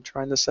what I'm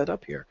trying to set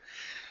up here.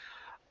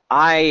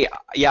 I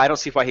don't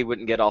see why he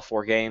wouldn't get all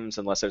 4 games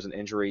unless there's an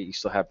injury. You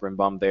still have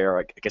Birnbaum there.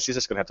 I guess he's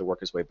just going to have to work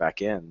his way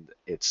back in.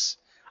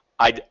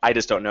 I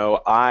just don't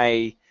know.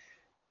 I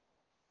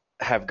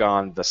have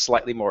gone the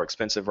slightly more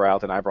expensive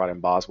route, and I brought in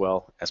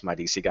Boswell as my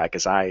DC guy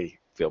because I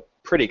feel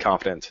pretty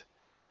confident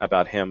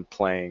about him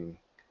playing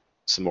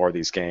some more of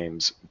these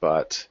games.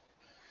 But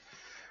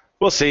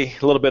we'll see.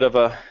 A little bit of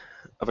a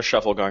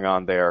shuffle going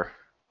on there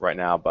right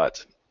now,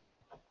 but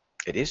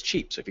it is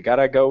cheap. So if you got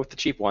to go with the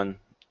cheap one,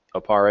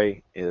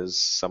 Opare is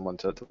someone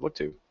to look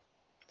to.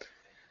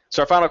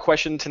 So our final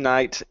question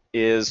tonight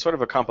is sort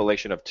of a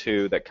compilation of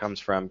 2 that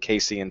comes from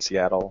Casey in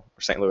Seattle,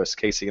 or St. Louis,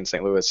 Casey in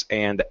St. Louis,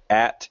 and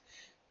at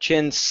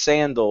Chin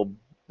Sandal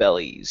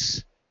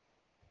Bellies.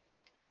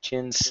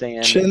 Chins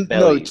and Chin,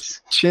 no,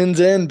 bellies. chins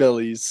and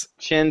bellies.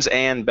 Chins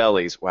and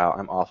bellies. Wow,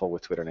 I'm awful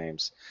with Twitter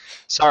names.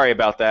 Sorry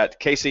about that.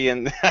 Casey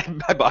and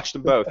I botched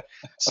them both.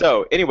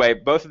 So, anyway,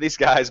 both of these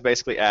guys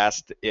basically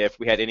asked if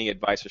we had any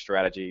advice or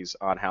strategies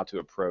on how to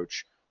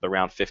approach the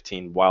round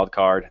 15 wild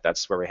card.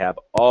 That's where we have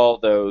all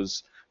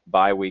those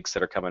bye weeks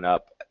that are coming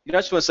up. I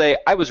just want to say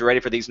I was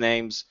ready for these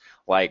names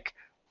like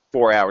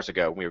 4 hours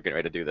ago when we were getting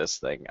ready to do this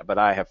thing, but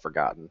I have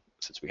forgotten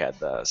since we had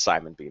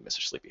Simon being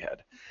Mr.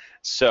 Sleepyhead.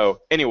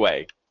 So,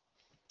 anyway,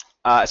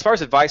 as far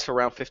as advice for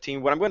round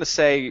 15, what I'm going to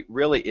say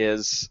really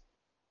is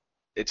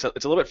it's a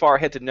little bit far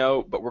ahead to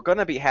know, but we're going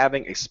to be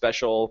having a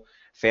special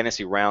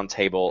fantasy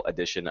roundtable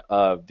edition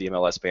of the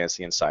MLS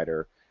Fantasy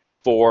Insider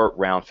for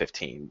round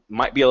 15.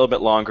 Might be a little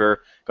bit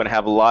longer. Going to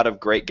have a lot of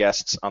great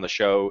guests on the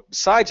show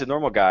besides the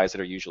normal guys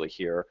that are usually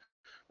here.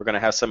 We're going to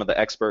have some of the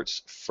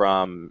experts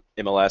from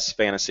MLS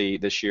Fantasy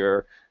this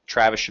year.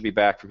 Travis should be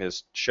back from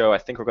his show. I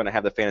think we're going to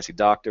have the Fantasy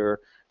Doctor.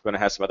 We're going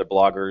to have some other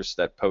bloggers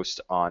that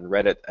post on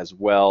Reddit as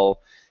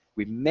well.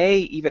 We may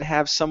even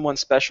have someone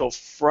special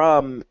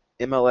from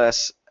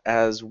MLS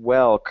as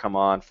well come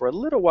on for a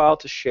little while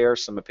to share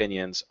some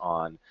opinions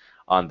on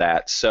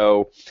that.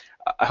 So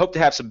I hope to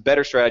have some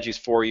better strategies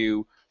for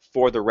you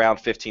for the round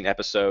 15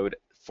 episode.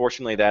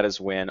 Fortunately, that is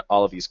when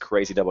all of these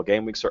crazy double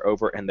game weeks are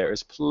over, and there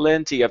is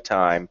plenty of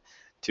time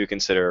to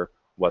consider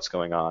what's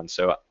going on.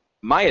 So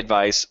my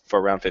advice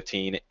for round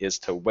 15 is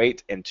to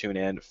wait and tune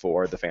in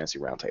for the Fantasy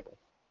Roundtable.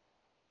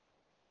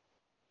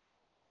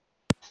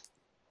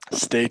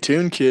 Stay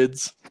tuned,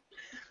 kids.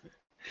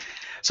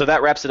 So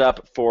that wraps it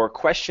up for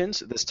questions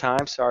this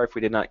time. Sorry if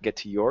we did not get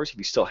to yours. If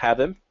you still have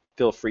them,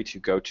 feel free to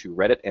go to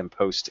Reddit and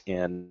post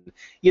in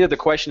either the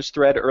questions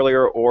thread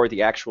earlier or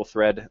the actual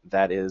thread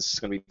that is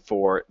going to be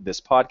for this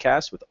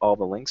podcast with all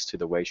the links to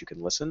the ways you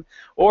can listen.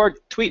 Or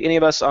tweet any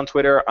of us on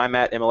Twitter. I'm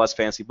at MLS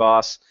Fantasy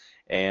Boss,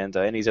 and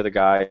any of these other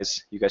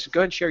guys. You guys should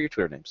go ahead and share your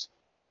Twitter names.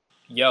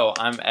 Yo,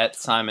 I'm at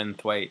Simon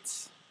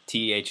Thwaites,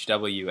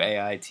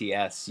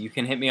 THWAITS. You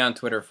can hit me on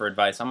Twitter for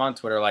advice. I'm on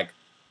Twitter like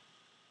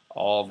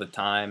all the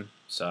time,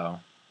 so.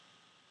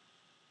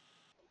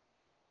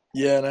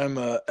 Yeah, and I'm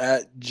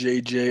at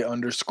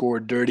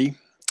JJ_dirty.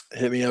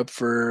 Hit me up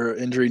for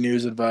injury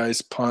news,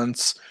 advice,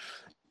 punts.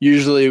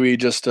 Usually we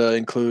just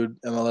include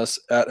MLS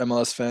at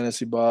MLS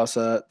Fantasy Boss,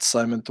 at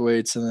Simon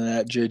Thwaites, and then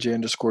at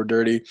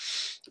JJ_dirty.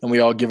 And we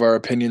all give our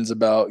opinions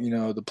about,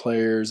 the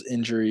players,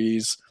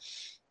 injuries,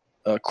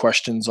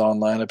 questions on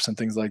lineups and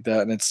things like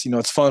that. And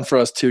it's fun for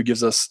us too. It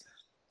gives us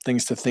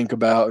things to think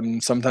about.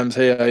 And sometimes,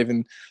 hey, I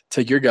even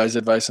take your guys'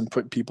 advice and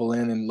put people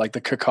in, and like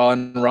the Kaká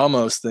and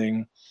Ramos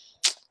thing.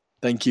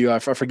 Thank you. I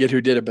forget who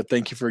did it, but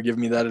thank you for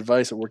giving me that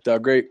advice. It worked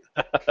out great.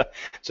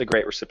 It's a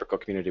great reciprocal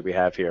community we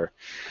have here.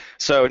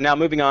 So now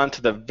moving on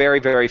to the very,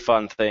 very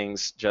fun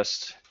things.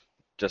 Just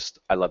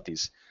I love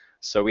these.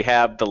 So we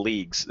have the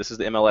leagues. This is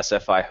the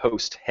MLSFI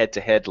host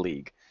head-to-head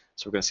league.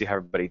 So we're going to see how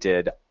everybody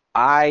did.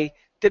 I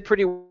did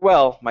pretty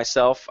well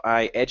myself.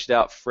 I edged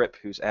out Fripp,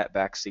 who's at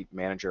Backseat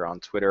Manager on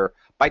Twitter,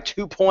 by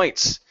 2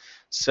 points.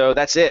 So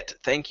that's it.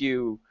 Thank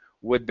you,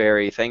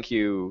 Woodbury. Thank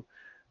you,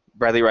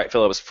 Bradley Wright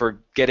Phillips,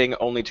 for getting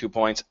only 2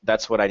 points.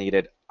 That's what I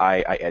needed.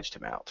 I edged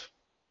him out.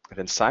 And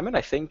then Simon,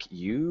 I think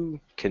you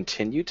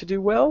continue to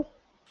do well.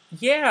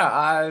 Yeah,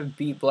 I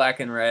beat Black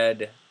and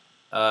Red.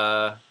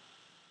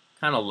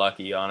 Kind of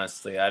lucky,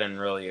 honestly. I didn't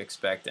really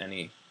expect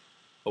a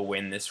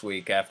win this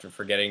week after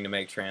forgetting to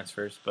make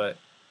transfers, but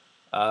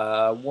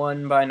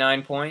won by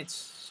 9 points.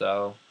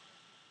 So,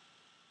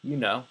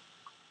 Well,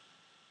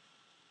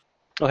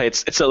 hey,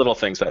 it's the little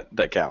things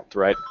that count,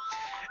 right?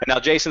 And now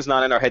Jason's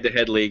not in our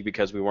head-to-head league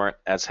because we weren't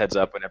as heads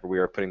up whenever we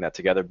were putting that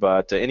together.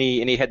 But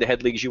any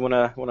head-to-head leagues you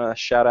wanna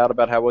shout out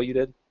about how well you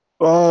did?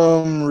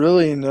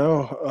 Really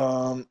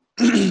no.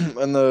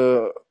 In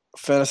the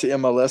fantasy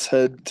MLS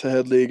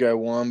head-to-head league, I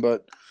won,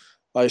 but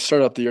I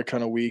started out the year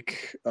kind of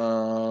weak.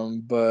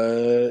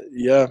 But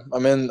yeah,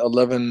 I'm in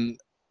 11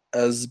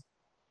 as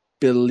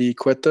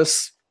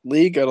Biliquetas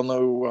league. I don't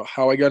know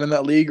how I got in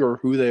that league or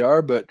who they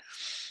are, but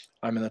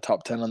I'm in the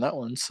top 10 on that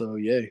one. So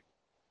yay.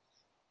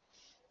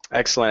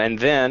 Excellent. And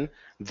then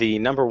the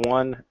number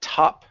one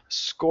top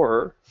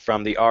scorer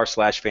from the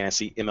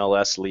r/fantasy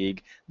MLS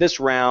league this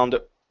round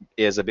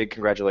is a big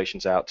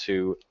congratulations out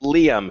to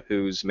Liam,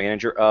 who's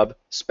manager of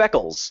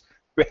Speckles,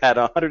 who had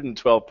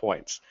 112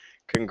 points.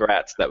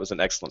 Congrats. That was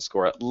an excellent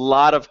score. A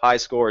lot of high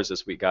scores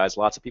this week, guys.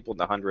 Lots of people in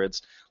the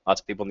hundreds,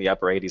 lots of people in the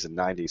upper 80s and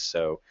 90s.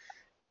 So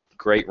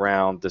great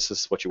round. This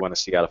is what you want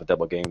to see out of a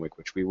double game week,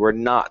 which we were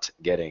not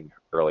getting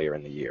earlier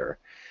in the year.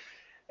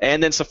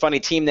 And then some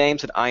funny team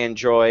names that I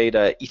enjoyed.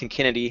 Ethan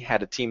Kennedy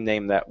had a team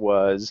name that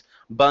was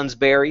Buns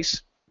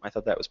Berries. I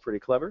thought that was pretty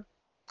clever.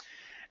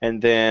 And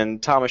then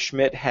Thomas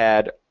Schmidt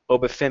had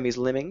Obafemi's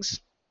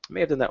Lemmings. I may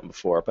have done that one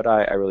before, but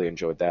I really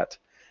enjoyed that.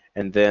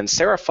 And then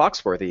Sarah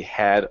Foxworthy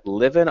had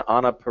Livin'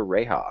 on a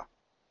Pareja.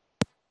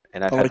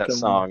 And I've had that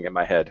song in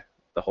my head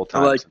the whole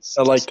time. I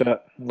like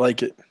that. I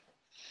like it.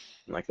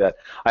 Like that.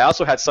 I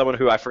also had someone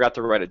who I forgot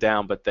to write it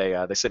down, but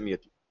they sent me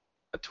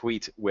a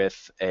tweet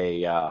with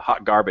a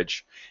hot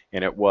garbage,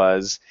 and it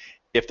was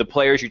if the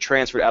players you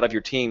transferred out of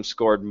your team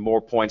scored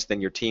more points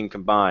than your team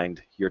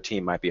combined, your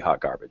team might be hot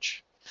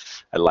garbage.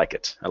 I like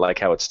it. I like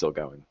how it's still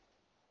going.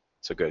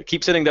 So good.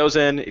 Keep sending those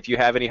in if you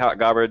have any hot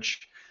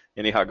garbage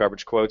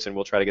quotes, and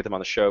we'll try to get them on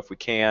the show if we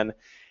can.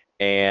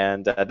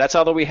 And that's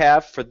all that we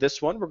have for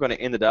this one. We're going to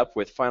end it up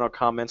with final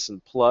comments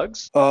and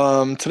plugs.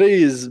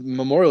 Today is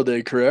Memorial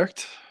Day,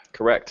 correct?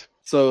 Correct.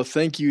 So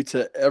thank you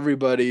to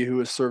everybody who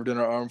has served in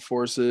our armed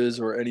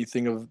forces or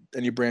anything of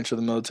any branch of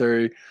the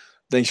military.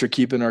 Thanks for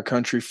keeping our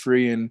country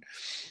free. And,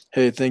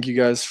 hey, thank you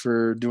guys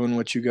for doing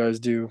what you guys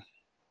do.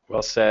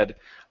 Well said.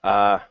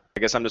 I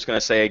guess I'm just going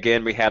to say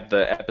again, we have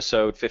the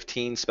episode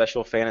 15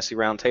 special fantasy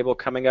roundtable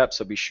coming up,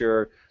 so be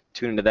sure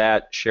tune into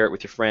that, share it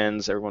with your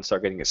friends. Everyone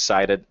start getting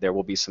excited. There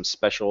will be some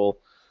special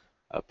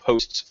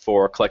posts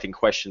for collecting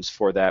questions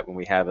for that when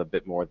we have a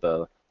bit more of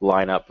the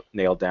lineup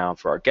nailed down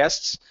for our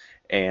guests.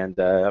 And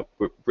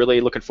we're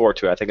really looking forward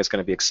to it. I think it's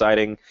going to be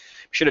exciting. Be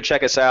sure to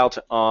check us out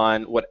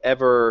on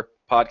whatever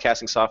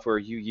podcasting software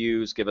you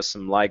use. Give us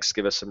some likes,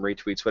 give us some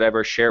retweets,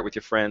 whatever. Share it with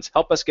your friends.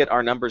 Help us get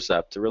our numbers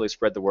up to really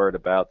spread the word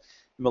about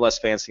MLS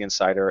Fantasy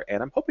Insider.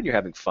 And I'm hoping you're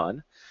having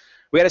fun.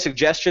 We had a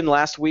suggestion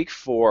last week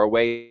for a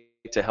way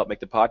to help make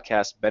the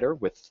podcast better,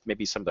 with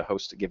maybe some of the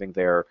hosts giving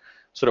their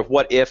sort of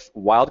what-if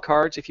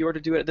wildcards if you were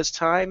to do it at this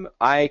time.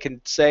 I can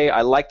say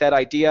I like that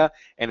idea,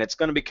 and it's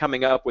going to be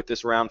coming up with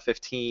this round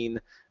 15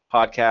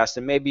 podcast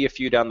and maybe a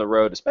few down the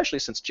road, especially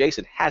since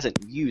Jason hasn't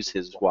used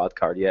his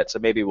wildcard yet, so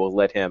maybe we'll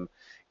let him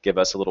give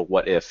us a little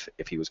what-if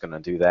he was going to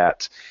do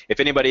that. If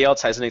anybody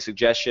else has any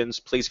suggestions,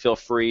 please feel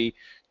free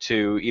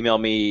to email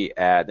me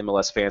at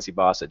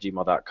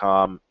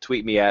mlsfantasyboss@gmail.com,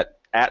 tweet me at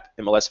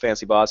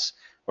mlsfantasyboss,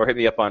 or hit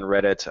me up on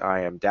Reddit.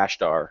 I am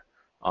Dashdar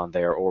on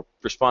there, or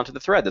respond to the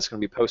thread that's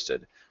going to be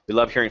posted. We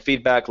love hearing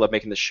feedback, love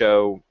making the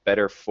show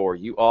better for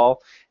you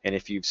all, and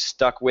if you've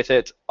stuck with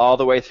it all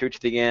the way through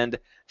to the end,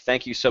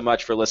 thank you so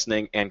much for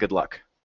listening, and good luck.